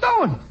 what are you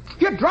doing?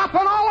 You're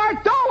dropping all our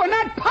dough in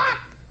that pot.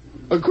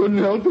 I couldn't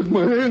help it.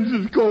 My hands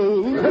is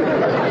cold.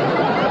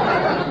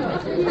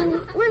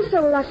 We're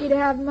so lucky to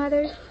have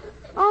mothers.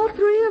 All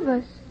 3 of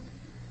us.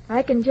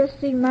 I can just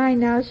see mine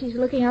now. She's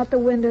looking out the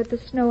window at the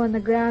snow on the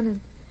ground,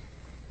 and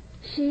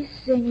she's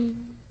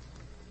singing.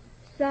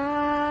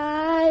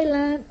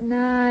 silent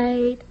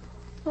night,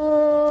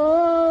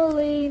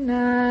 holy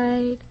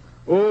night.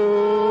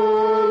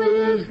 All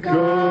is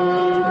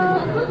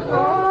gone.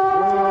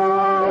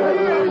 All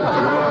is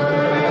gone.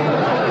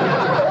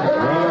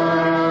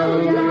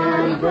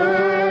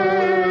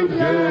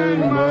 Virgin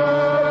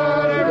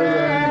Mother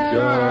and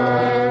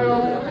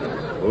Child.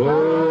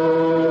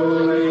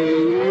 Holy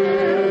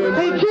is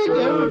Hey, Chick,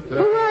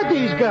 who are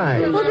these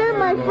guys? Well, they're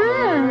my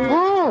friends.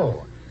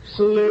 Oh.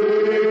 sleep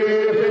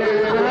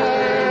in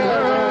heavenly.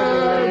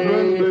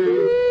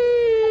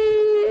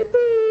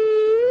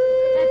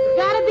 That's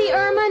gotta be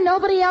Irma.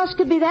 Nobody else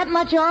could be that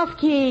much off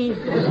key.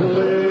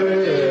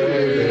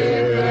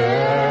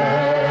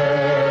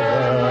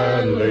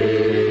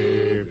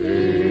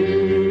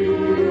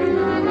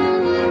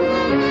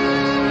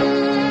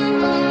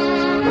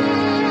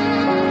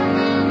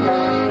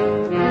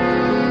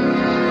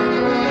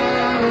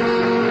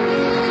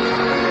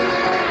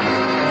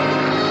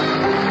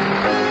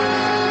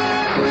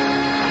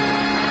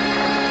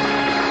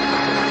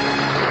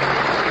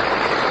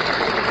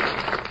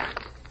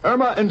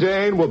 Irma and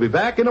Jane will be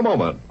back in a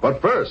moment.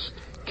 But first...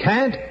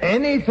 Can't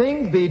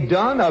anything be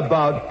done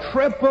about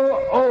Triple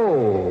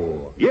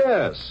O?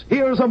 Yes,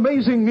 here's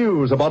amazing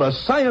news about a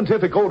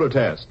scientific odor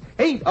test.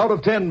 8 out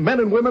of 10 men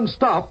and women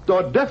stopped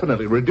or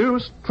definitely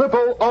reduced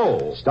Triple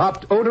O.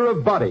 Stopped odor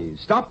of body,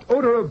 stopped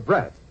odor of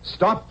breath,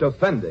 stopped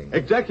offending.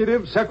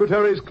 Executives,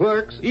 secretaries,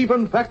 clerks,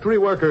 even factory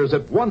workers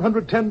at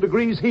 110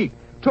 degrees heat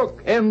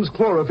took N's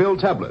chlorophyll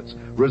tablets.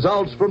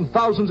 Results from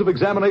thousands of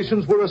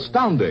examinations were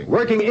astounding.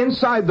 Working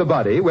inside the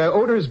body where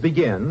odors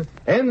begin,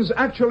 N's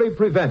actually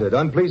prevented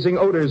unpleasing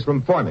odors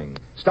from forming.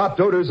 Stopped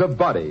odors of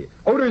body,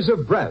 odors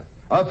of breath,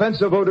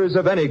 offensive odors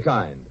of any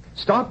kind.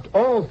 Stopped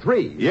all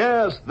three.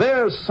 Yes,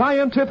 there's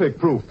scientific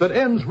proof that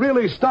N's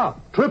really stop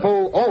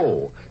Triple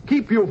O.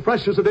 Keep you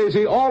fresh as a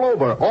daisy all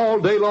over, all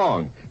day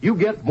long. You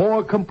get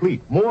more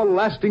complete, more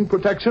lasting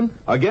protection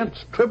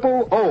against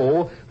Triple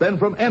O than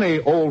from any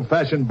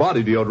old-fashioned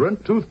body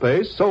deodorant,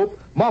 toothpaste, soap,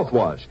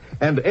 mouthwash.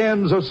 And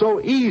N's are so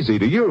easy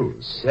to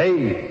use.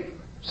 Safe.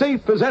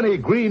 Safe as any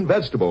green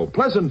vegetable,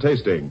 pleasant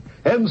tasting.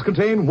 N's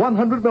contain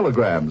 100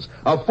 milligrams,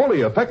 a fully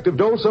effective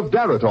dose of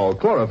Daritol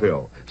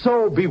chlorophyll.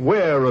 So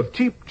beware of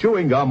cheap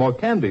chewing gum or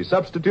candy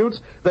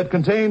substitutes that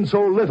contain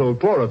so little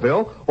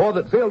chlorophyll or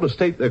that fail to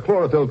state their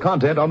chlorophyll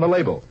content on the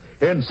label.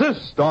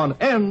 Insist on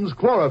N's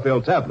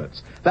chlorophyll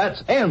tablets.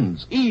 That's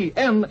N's,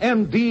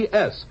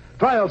 E-N-N-D-S.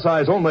 Trial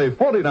size only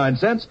 49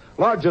 cents.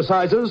 Larger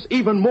sizes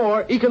even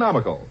more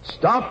economical.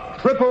 Stop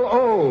Triple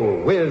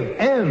O with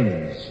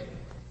N's.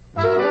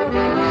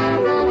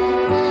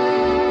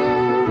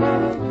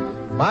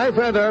 My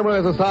Friend Irma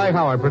is a Cy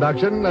Howard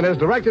production and is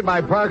directed by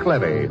Park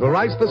Levy, who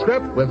writes the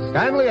script with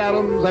Stanley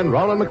Adams and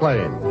Roland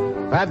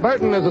McClain. Pat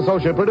Burton is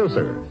associate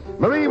producer.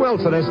 Marie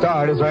Wilson is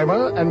starred as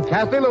Irma, and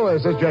Kathy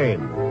Lewis as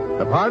Jane.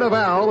 The part of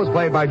Al was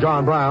played by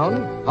John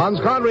Brown. Hans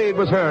Conried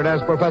was heard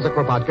as Professor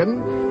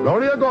Kropotkin,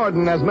 Gloria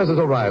Gordon as Mrs.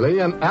 O'Reilly,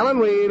 and Alan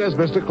Reed as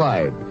Mr.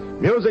 Clyde.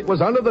 Music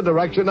was under the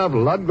direction of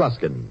Lud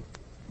Gruskin.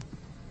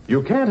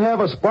 You can't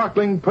have a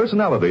sparkling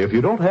personality if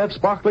you don't have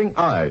sparkling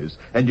eyes.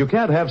 And you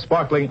can't have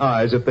sparkling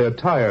eyes if they're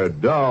tired,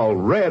 dull,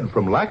 red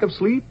from lack of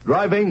sleep,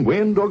 driving,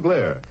 wind, or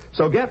glare.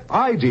 So get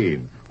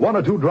Eye-Gene. 1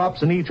 or 2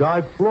 drops in each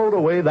eye float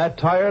away that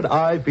tired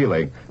eye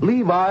feeling.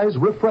 Leave eyes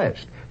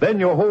refreshed. Then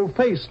your whole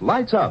face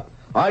lights up.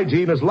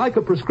 Eye-Gene is like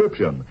a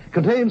prescription.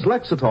 Contains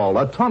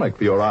Lexitol, a tonic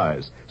for your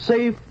eyes.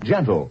 Safe,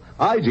 gentle.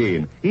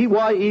 Eye-Gene,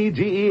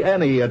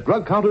 E-Y-E-G-E-N-E at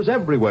drug counters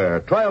everywhere.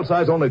 Trial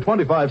size only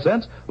 25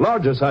 cents.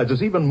 Larger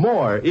sizes even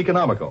more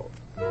economical.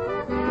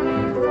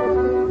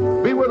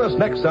 Be with us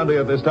next Sunday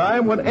at this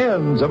time when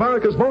N's,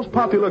 America's most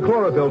popular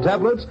chlorophyll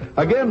tablets,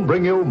 again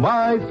bring you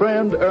My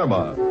Friend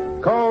Irma.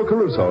 Carl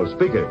Caruso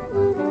speaking.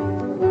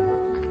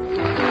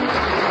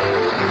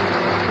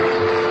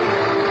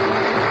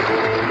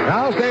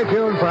 Now stay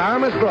tuned for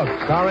Aramis Brooks,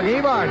 starring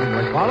Eve Arden,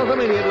 which follows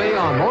immediately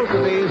on most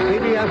of these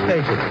CBS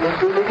stations.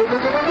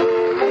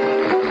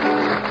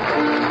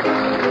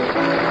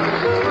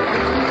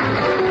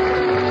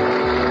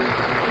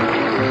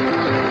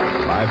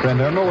 My Friend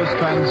Irma was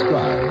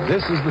transcribed.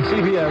 This is the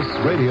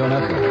CBS Radio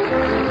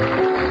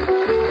Network.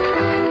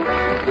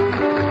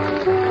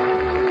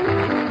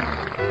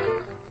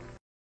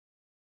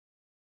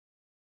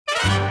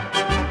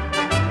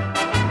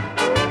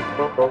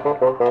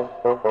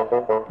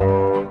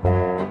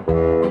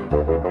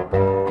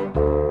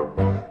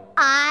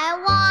 I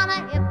want a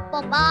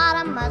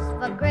hippopotamus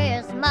for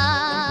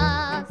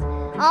Christmas.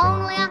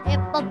 Only a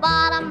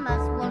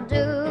hippopotamus will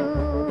do.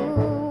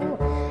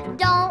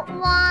 Don't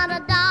want a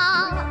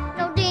doll,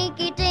 no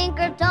dinky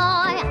tinker toy.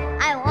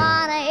 I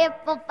want a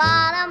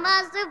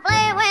hippopotamus to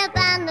play with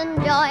and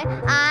enjoy.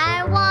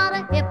 I want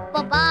a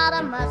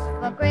hippopotamus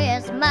for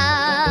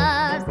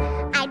Christmas.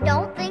 I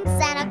don't think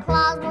Santa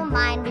Claus will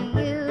mind you.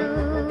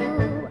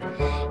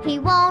 He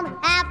won't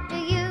have to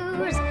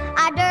use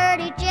a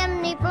dirty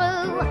chimney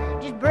flue.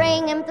 Just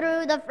bring him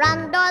through the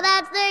front door,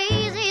 that's the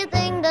easy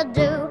thing to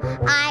do.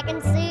 I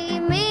can see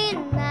me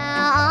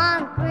now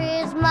on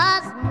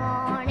Christmas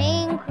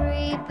morning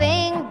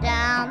creeping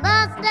down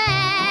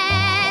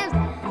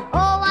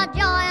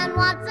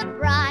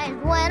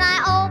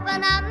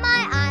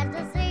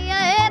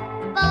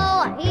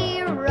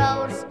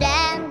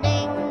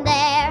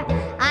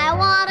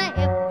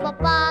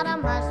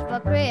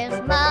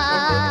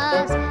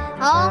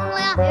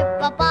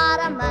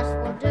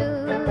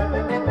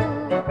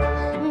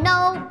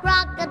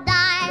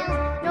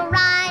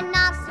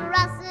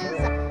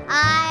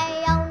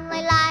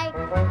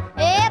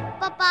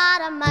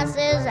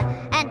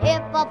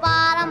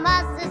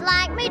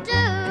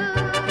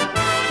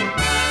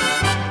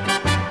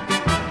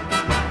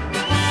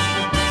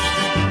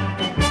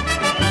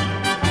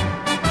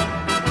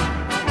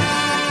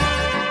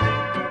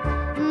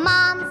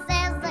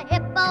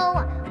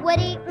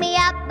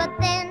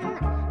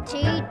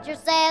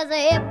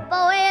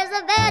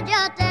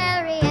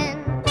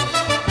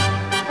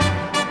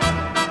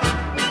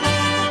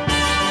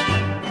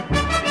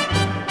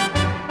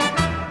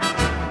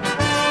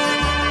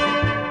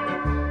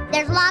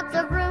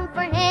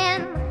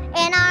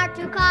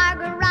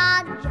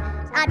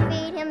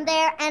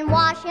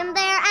him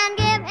there and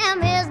give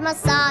him his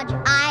massage.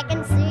 I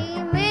can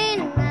see me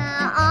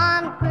now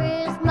on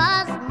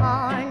Christmas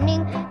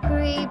morning,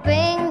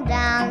 creeping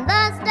down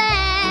the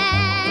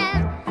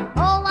stairs.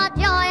 Oh, what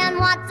joy and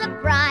what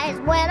surprise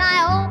when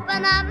I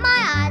open up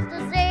my eyes to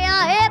see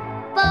a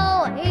hippo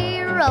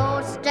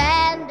hero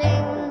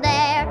standing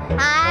there.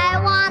 I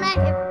want a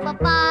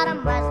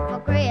hippopotamus for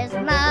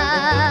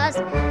Christmas,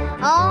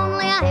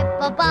 only a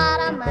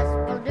hippopotamus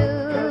will do.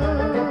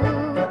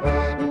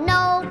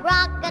 No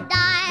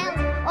crocodiles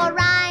or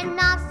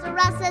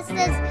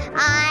rhinoceroses,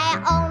 I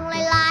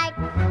only like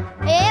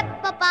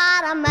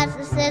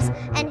hippopotamuses,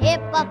 and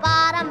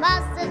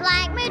hippopotamuses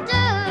like me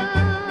too.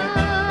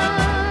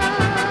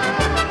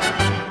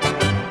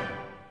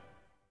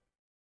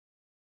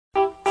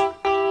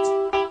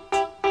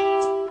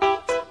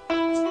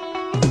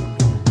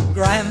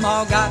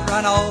 Grandma got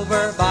run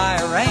over by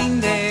a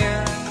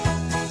reindeer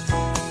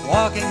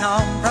walking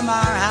home from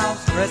our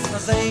house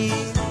Christmas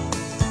Eve.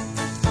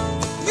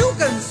 You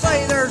can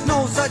say there's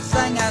no such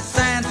thing as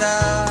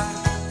Santa,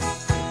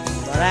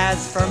 but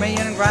as for me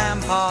and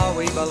Grandpa,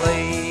 we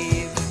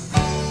believe.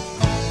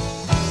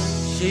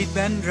 She'd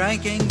been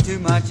drinking too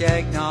much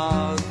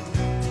eggnog,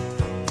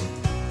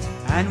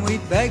 and we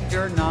begged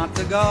her not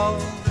to go,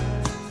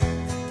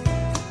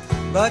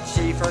 but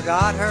she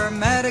forgot her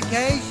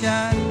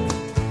medication,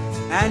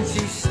 and she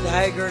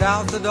staggered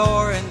out the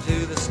door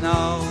into the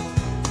snow.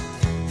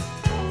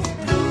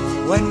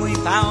 When we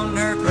found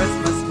her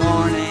Christmas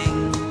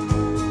morning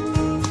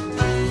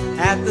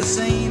at the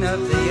scene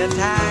of the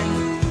attack,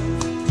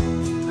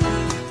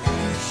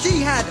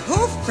 she had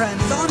hoof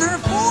prints on her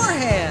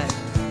forehead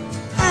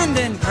and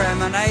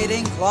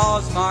incriminating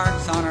claws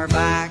marks on her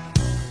back.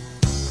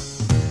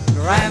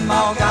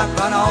 Grandma got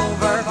run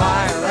over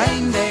by a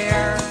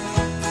reindeer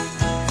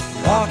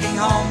walking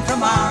home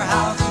from our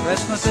house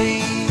Christmas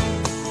Eve.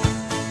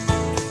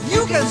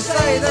 You can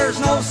say there's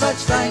no such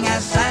thing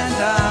as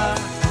Santa,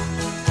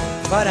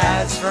 but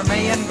as for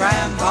me and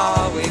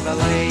Grandpa, we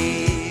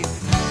believe.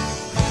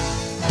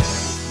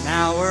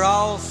 Now we're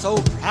all so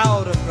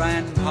proud of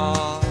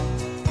Grandpa.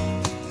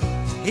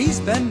 He's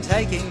been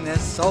taking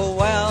this so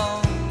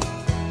well.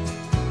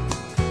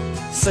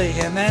 See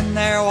him in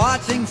there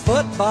watching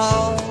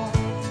football,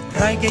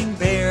 drinking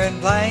beer and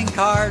playing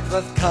cards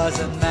with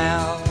Cousin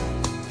Mel.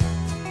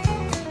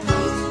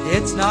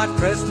 It's not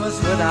Christmas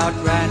without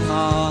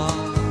Grandma.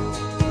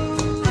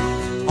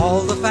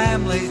 All the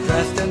family's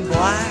dressed in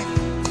black,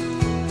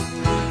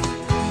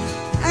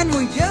 and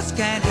we just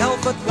can't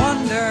help but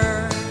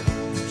wonder,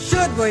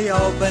 should we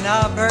open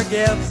up her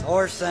gifts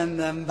or send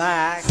them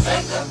back?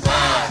 Send them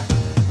back!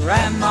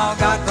 Grandma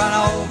got run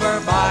over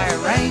by a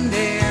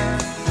reindeer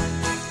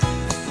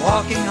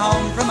walking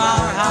home from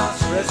our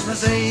house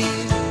Christmas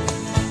Eve.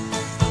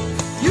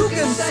 You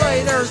can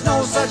say there's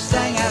no such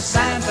thing as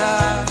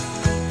Santa,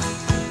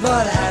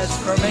 but as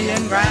for me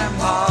and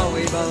Grandpa,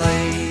 we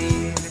believe.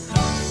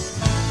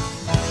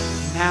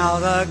 Now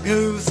the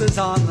goose is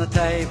on the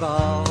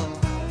table,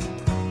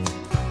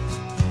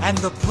 and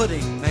the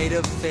pudding made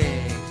of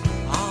fig,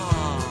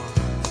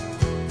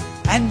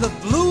 and the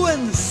blue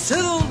and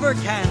silver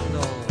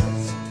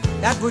candles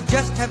that would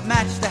just have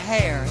matched the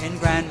hair in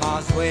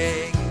Grandma's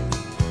wig.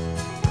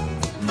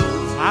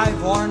 I've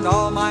warned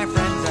all my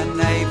friends and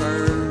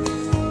neighbors,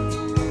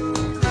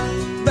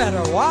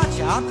 better watch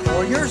out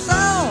for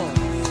yourselves.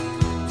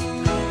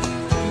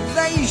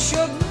 They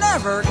should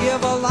never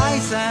give a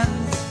license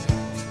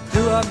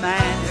to a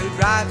man who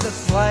drives a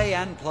sleigh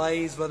and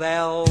plays with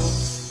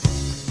elves.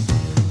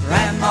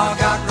 Grandma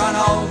got run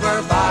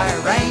over by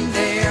a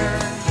reindeer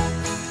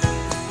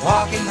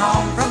walking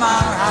home from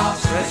our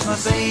house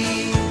Christmas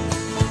Eve.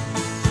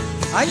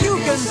 You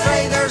can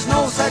say there's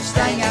no such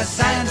thing as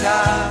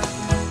Santa,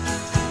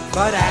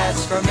 but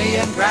as for me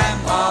and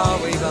Grandpa,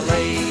 we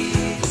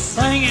believe.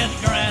 Sing it,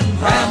 Grandpa.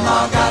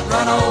 Grandma got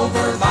run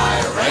over by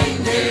a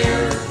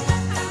reindeer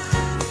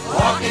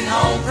walking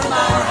home from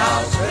our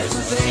house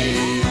Christmas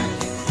Eve.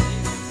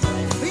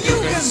 You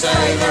can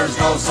say there's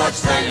no such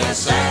thing as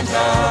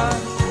Santa,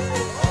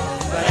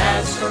 but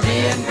as for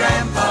me and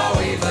Grandpa,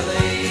 we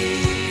believe.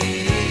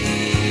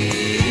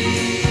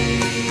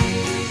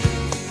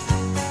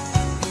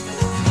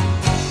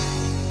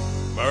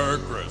 Merry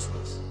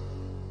Christmas.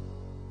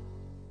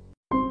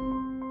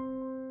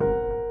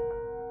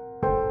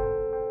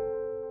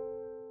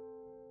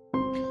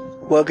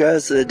 Well,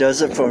 guys, that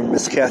does it for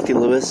Miss Kathy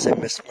Lewis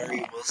and Miss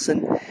Mary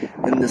Wilson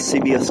in the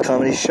CBS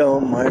Comedy Show,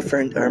 My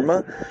Friend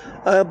Irma.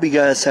 I hope you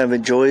guys have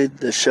enjoyed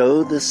the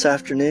show this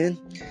afternoon.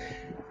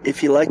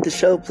 If you like the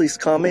show, please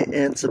comment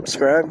and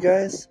subscribe,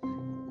 guys.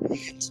 You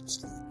can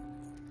subscribe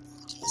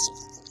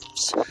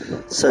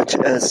such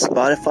as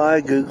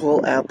Spotify,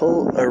 Google,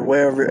 Apple, or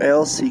wherever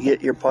else you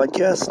get your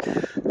podcast.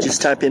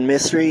 Just type in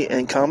mystery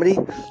and comedy,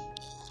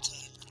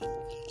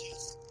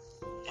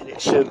 and it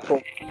should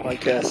pull the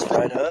podcast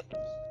right up.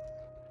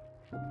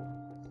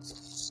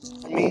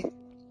 Me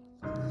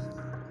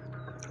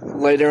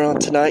later on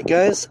tonight,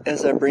 guys,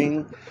 as I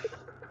bring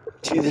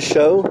to the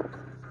show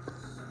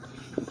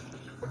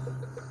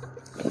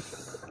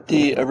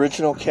The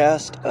original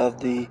cast of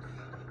the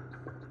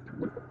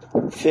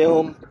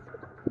film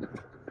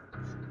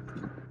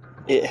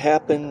It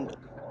Happened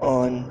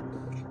on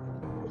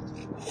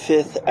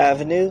 5th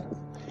Avenue,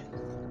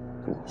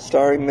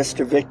 starring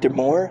Mr. Victor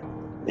Moore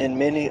and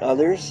many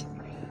others.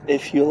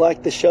 If you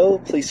like the show,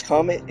 please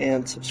comment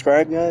and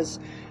subscribe, guys.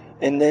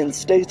 And then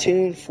stay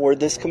tuned for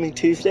this coming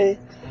Tuesday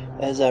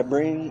as I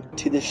bring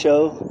to the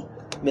show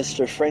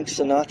Mr. Frank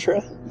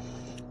Sinatra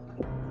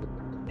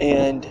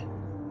and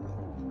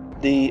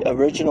the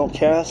original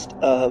cast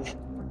of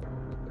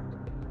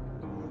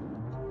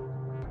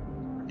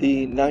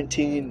the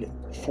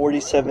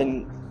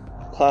 1947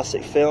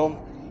 classic film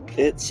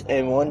It's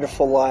a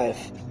Wonderful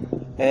Life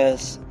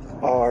as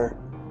our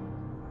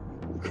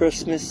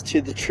Christmas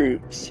to the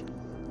Troops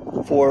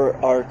for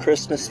our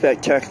Christmas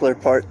Spectacular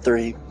Part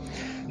 3.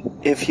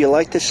 If you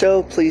like the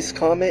show, please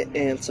comment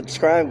and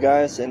subscribe,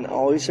 guys, and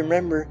always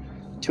remember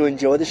to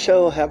enjoy the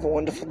show. Have a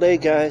wonderful day,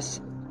 guys.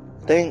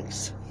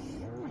 Thanks.